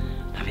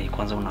 Navi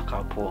kwanza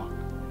unakaa poa.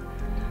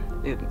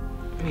 Babe,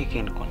 we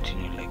can't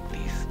continue like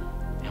this.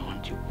 I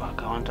want you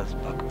back. I want us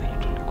back when you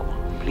tulikuwa.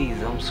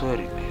 Please, I'm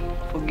sorry, babe.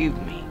 Forgive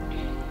me.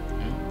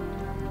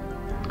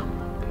 Come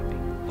on, baby.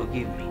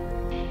 Forgive me.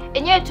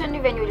 Enyewe tu ni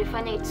venye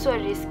ulifanya, it's so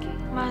risky.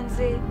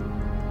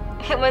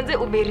 Manze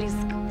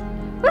umerisk.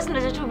 Basi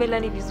unajua tu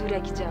umelani vizuri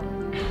akijana.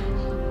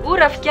 Huyu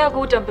rafiki yako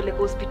utampeleka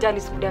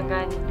hospitali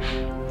sikudanganya.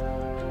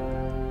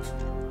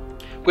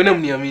 Kwani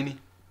mniamini?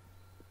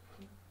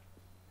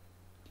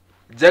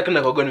 Jack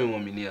na Kogo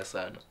nimemwaminia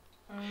sana.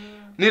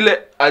 Nile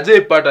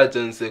ajaipata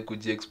chance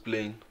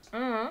kujiexplain.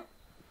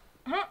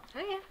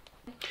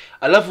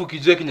 Alafu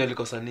ukijua Kenya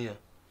alikosania.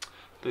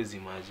 Tuwezi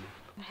imagine.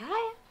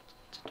 Haya,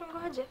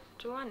 tutangoje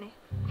tuone.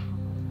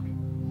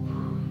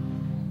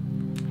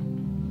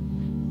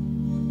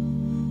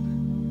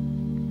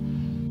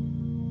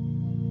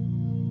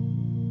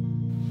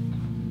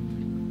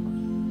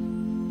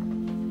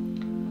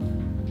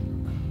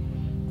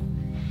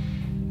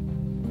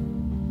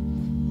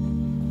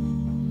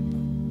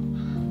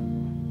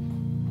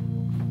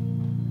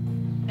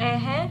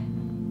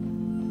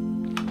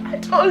 I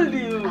told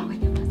you.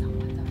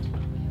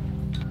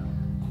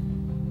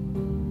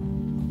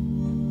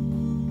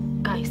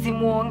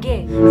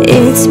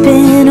 It's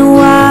been a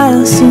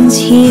while since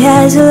he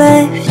has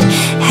left.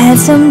 Had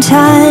some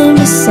time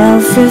to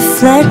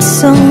self-reflect,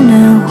 so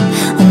now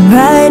I'm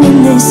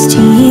writing this to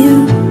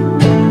you.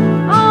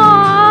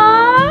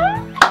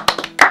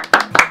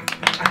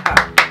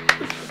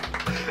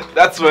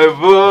 That's my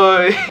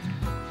boy.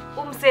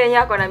 Umsee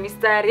yako na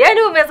mistari.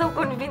 Yaani umeweza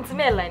kuconvince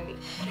Melanie.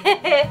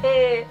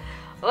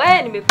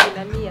 Wewe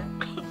nimekuinamia.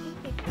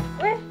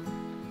 Wewe.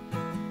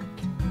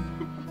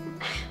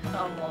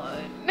 Come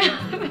on.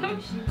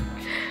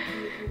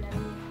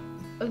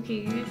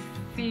 Okay, you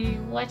see,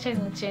 watch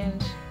and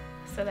change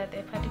so that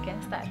the party can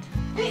start.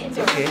 It's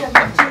okay.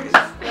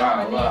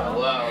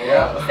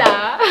 Wow.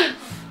 Sir.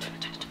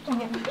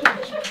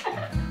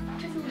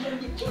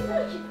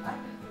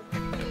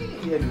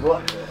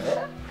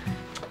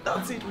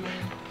 That's it.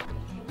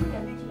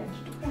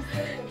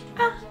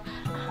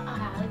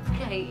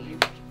 Okay.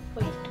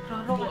 Wait,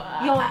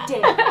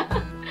 Yote.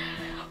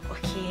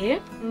 okay.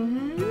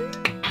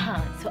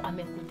 So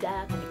amekuja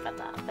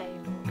kanipata hapa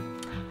hivyo.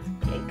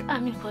 Like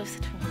kwa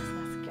situ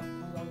nasikia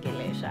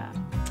kumuongelesha.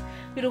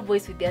 Little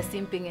boys with their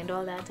simping and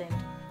all that and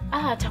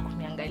acha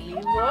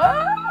kuniangalia.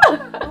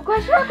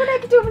 Uko sure kuna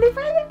kitu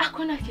mlifanya?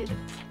 Hakuna kitu.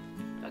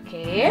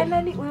 Okay.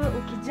 Nani wewe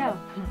ukijao?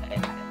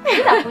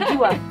 Bila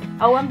kujua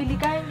au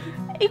ambilikangi.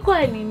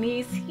 Ikuwa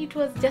nini? It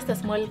was just a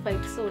small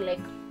fight, so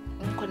like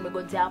niko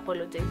nimegoja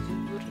apologize you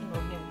know him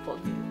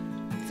forgive.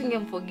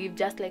 Forgive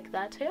just like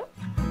that, yeah?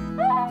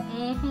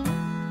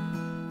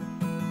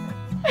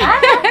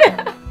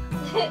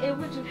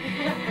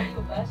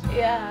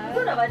 Yeah.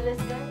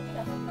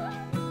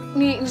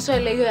 Ni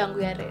swali hiyo yangu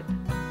ya red.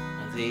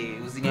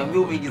 Usiniambie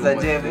umeingiza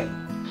jebe.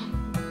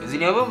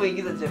 Usiniambie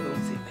umeingiza jebe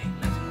useme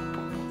lazima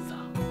upoza.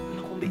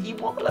 Nakwambia hii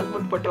mwaka lazima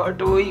tupate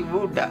watu hii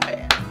muda.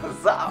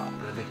 Sawa.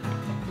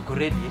 Uko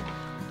ready?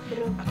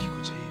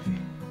 Akikuja hivi.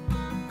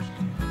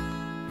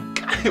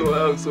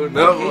 Wow, so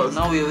nervous. Okay,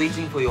 now we're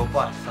waiting for your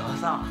part.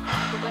 Sawa.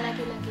 Uko na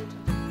kila kitu.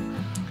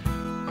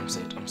 I'm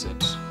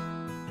set.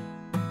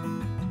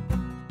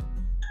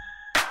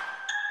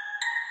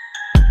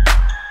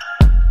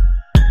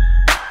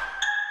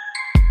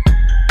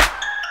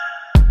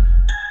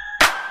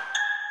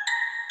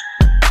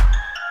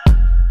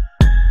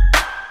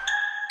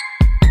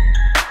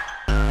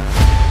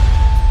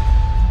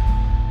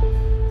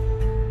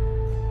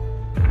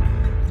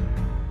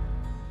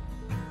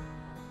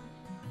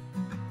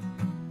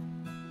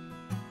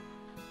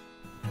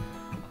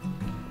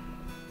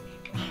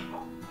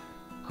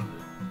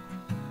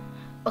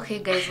 Okay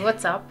guys,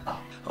 what's up?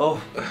 Oh,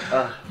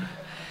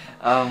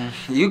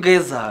 you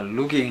guys are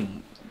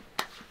looking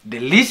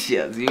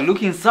delicious. You're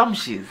looking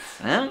sumptuous.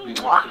 Huh?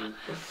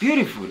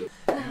 Beautiful.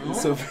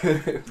 So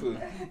beautiful.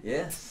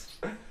 Yes.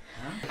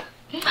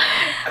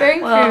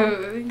 Thank Wow.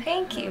 you.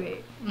 Thank you.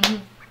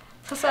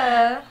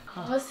 Sasa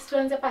What's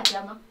tuanze party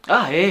ama?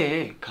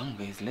 Hey, come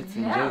guys, let's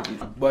enjoy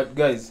this. But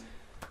guys,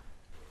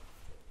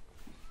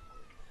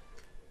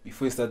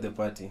 before we start the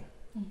party,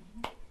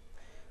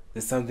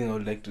 there's something I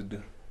would like to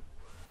do.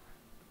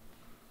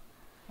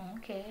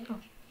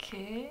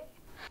 Okay.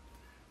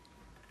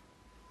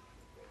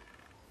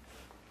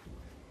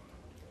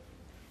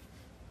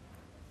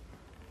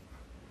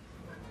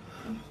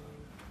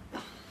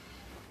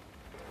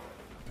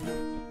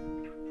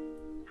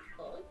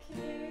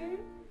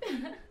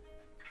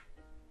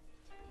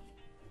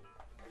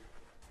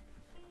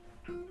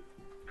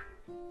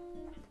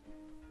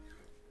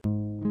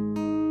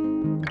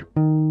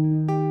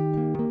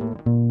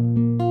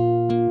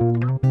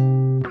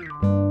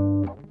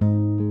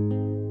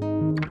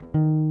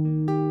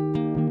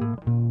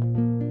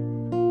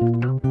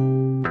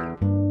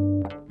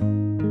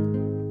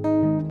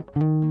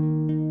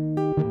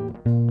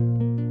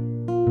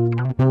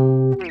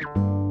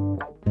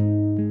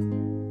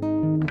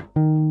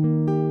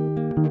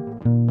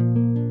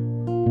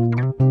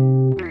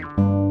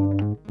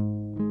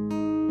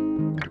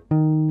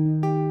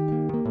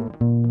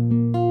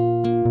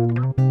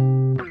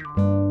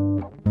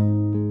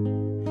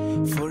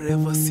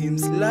 Forever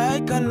seems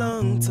like a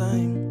long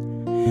time.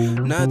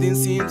 Nothing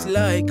seems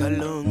like a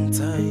long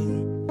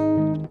time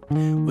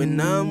when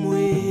I'm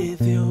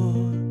with you.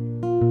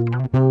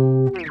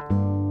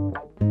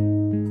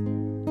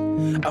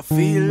 I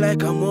feel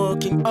like I'm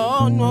walking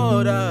on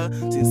water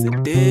since the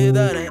day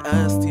that I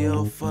asked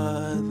your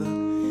father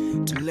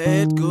to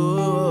let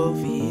go of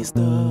his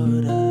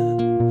daughter.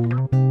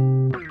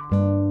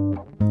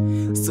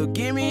 So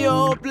give me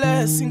your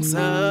blessings,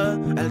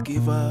 I'll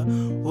give her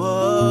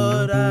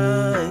what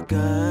I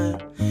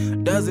got.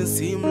 Doesn't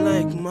seem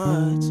like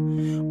much,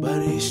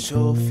 but it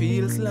sure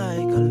feels like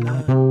a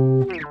lot.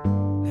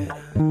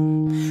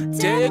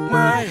 Take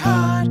my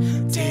heart,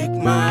 take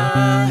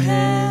my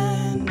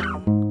hand.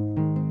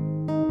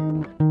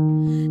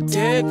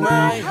 Take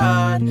my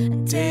heart,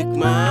 take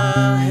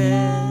my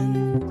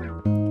hand.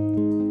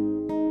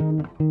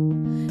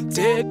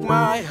 Take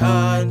my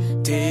heart,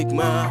 take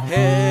my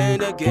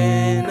hand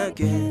again.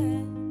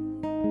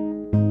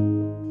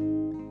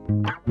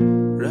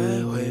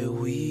 Right where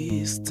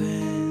we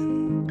stand.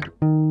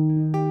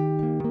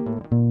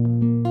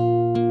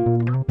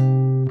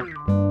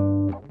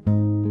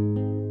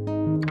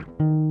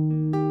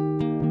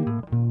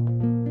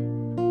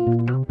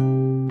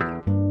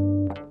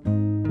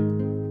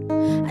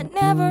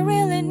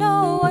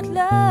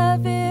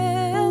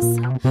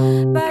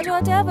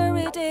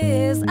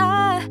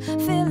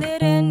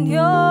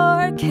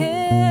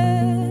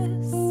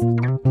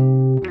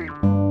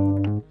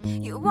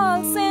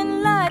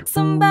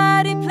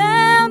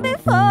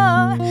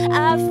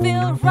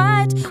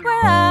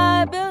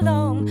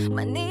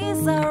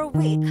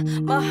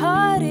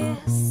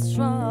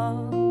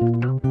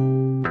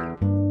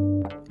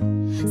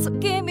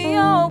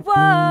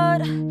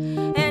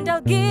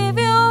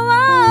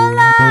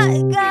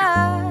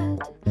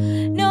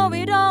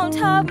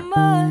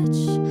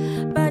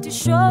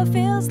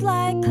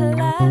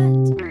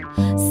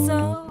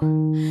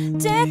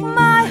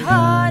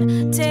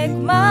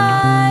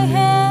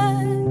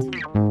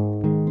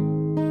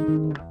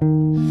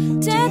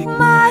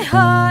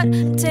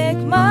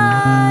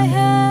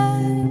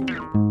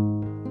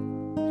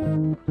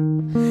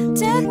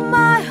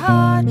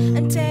 heart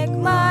and take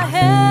my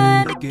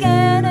hand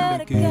again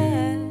and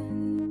again.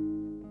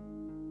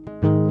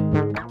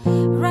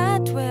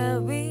 Right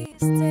where we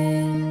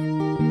stand.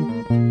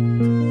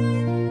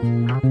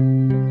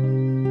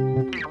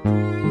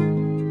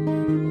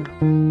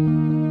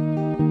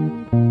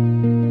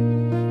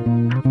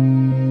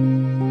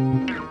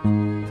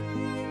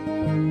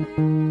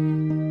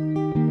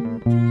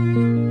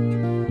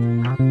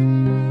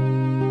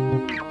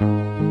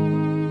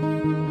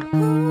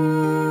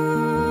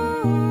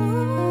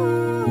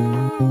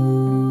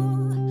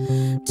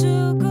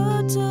 Too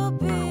good to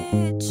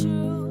be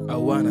true. I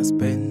wanna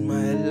spend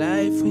my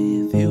life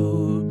with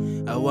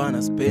you. I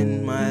wanna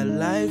spend my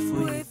life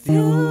with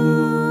you.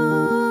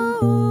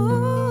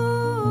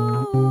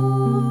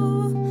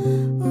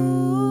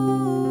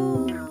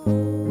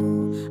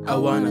 I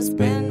wanna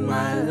spend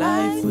my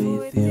life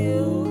with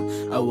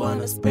you. I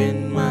wanna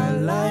spend my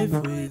life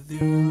with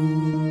you.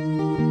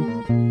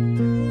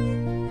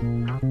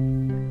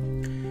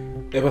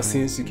 Ever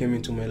since you came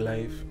into my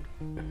life,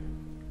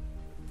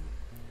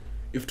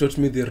 you've taught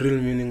me the real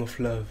meaning of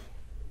love.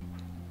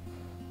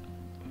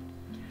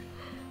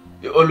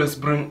 You always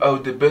bring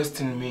out the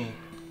best in me,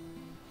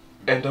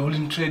 and I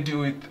wouldn't trade you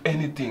with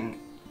anything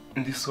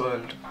in this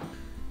world.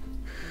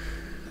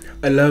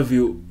 I love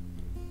you,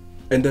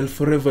 and I'll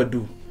forever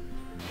do.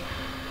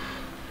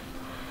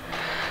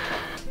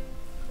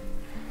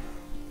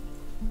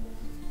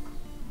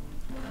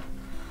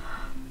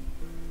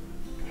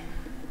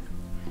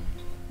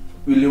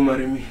 Will you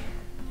marry me?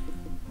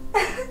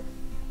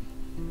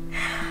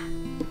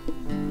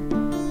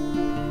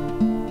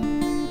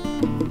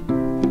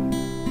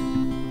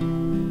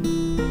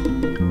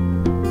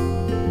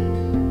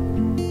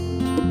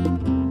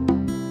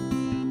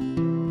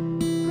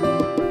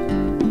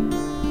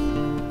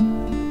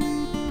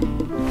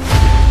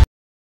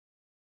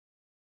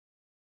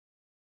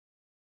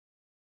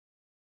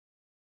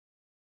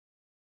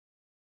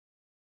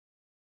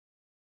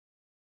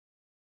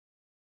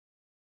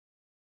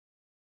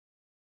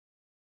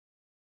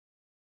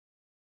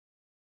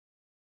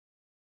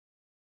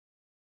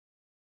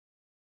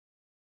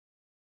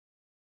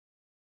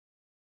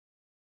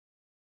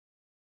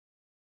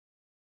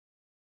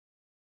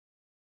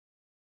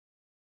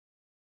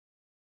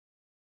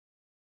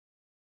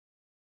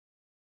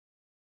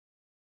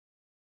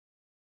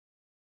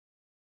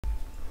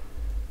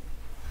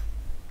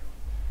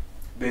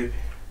 Baby.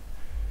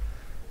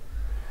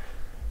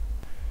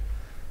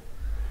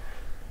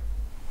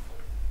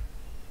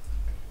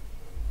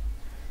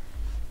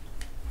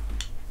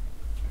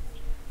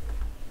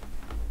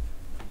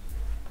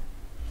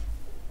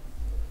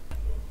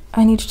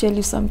 I need to tell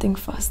you something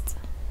first.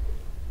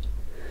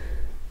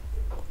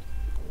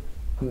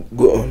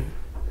 Go on.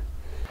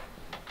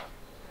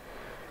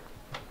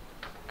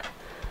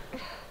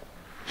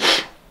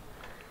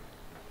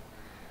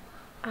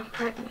 I'm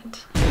pregnant.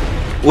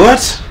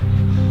 What?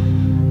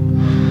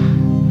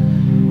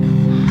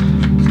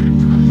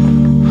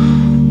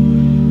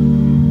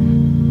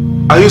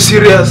 Are you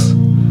serious?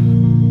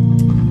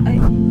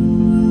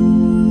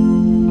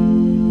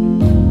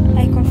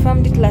 I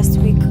confirmed it last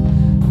week.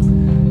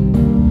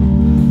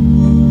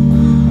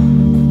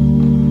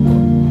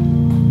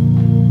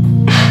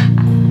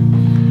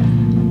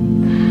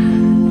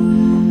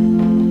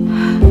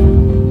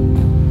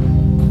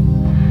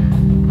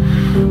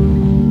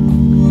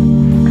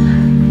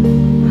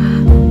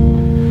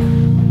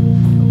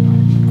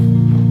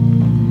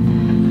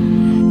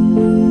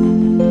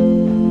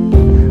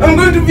 I'm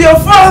going to be a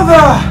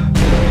father!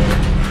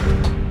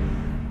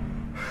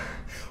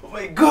 Oh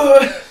my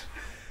God!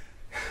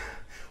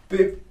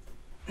 Babe.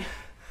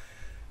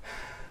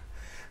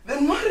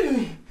 Then marry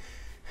me.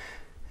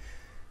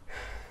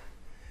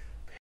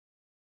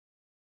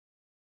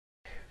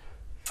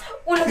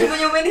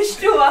 Unajifanya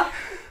umenishtua.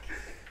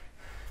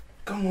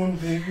 Come on,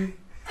 baby.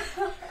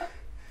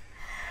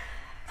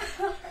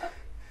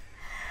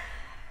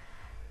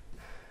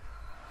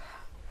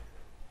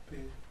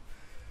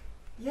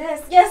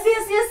 Yes,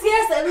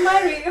 I'll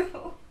marry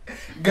you.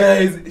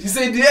 Guys, she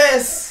said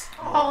yes!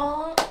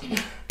 Aww.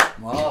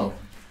 Wow.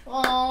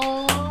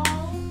 Aww.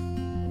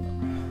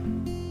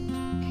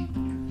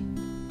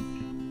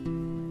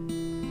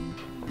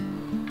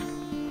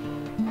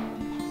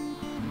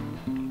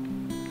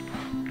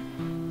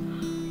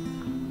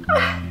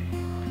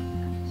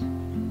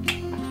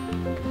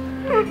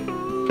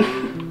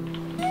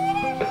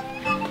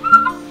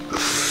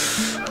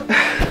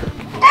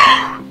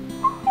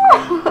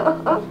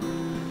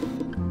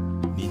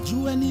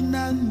 Nijue ni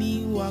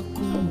nani wa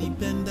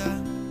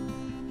kunipenda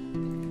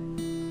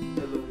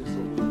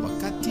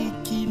wakati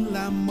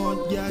kila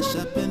moja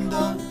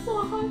shapenda.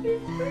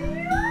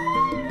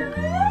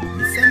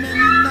 Niseme ni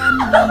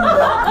nani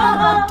wa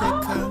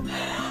kuniteka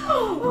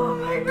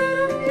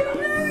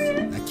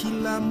na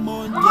kila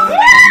moja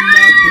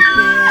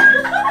anapepea.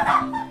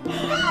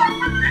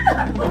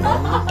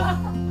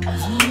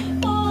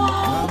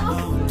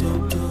 Kama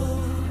utoto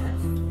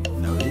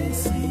na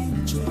wesi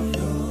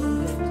mchoyo.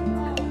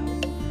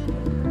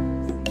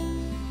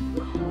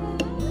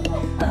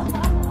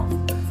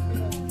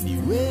 Ni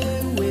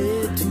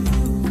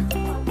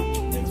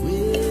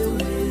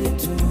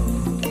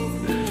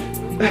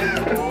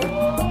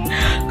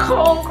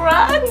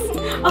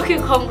Okay,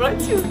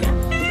 congrats you guys.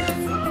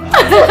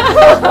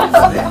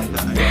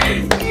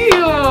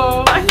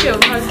 Yo, I feel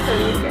much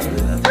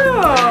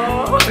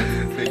oh.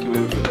 Thank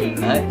you.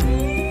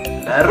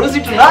 Harusi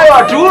tunayo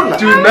hatuna?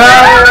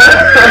 Tunayo.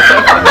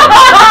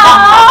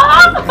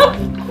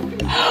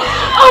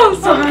 I'm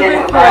so happy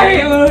for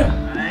you.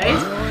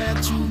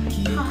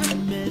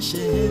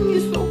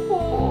 You're so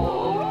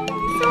cool.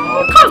 So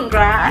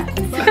congrats.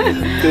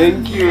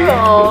 Thank you.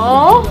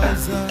 Aww.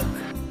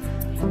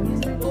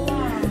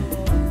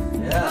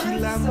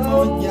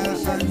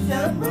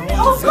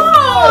 Of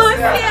course,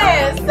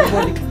 yes.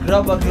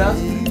 Grab a glass.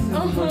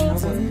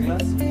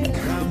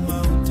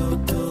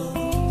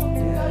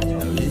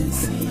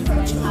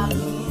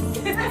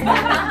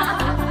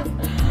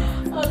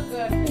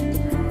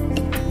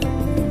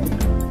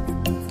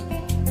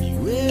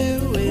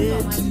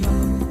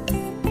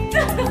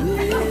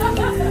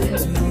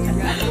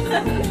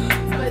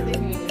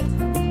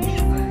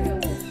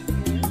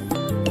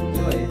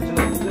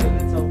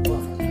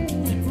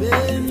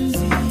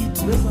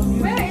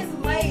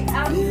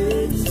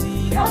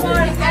 Come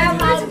on,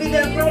 Emma, be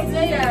the great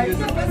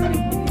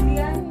leader.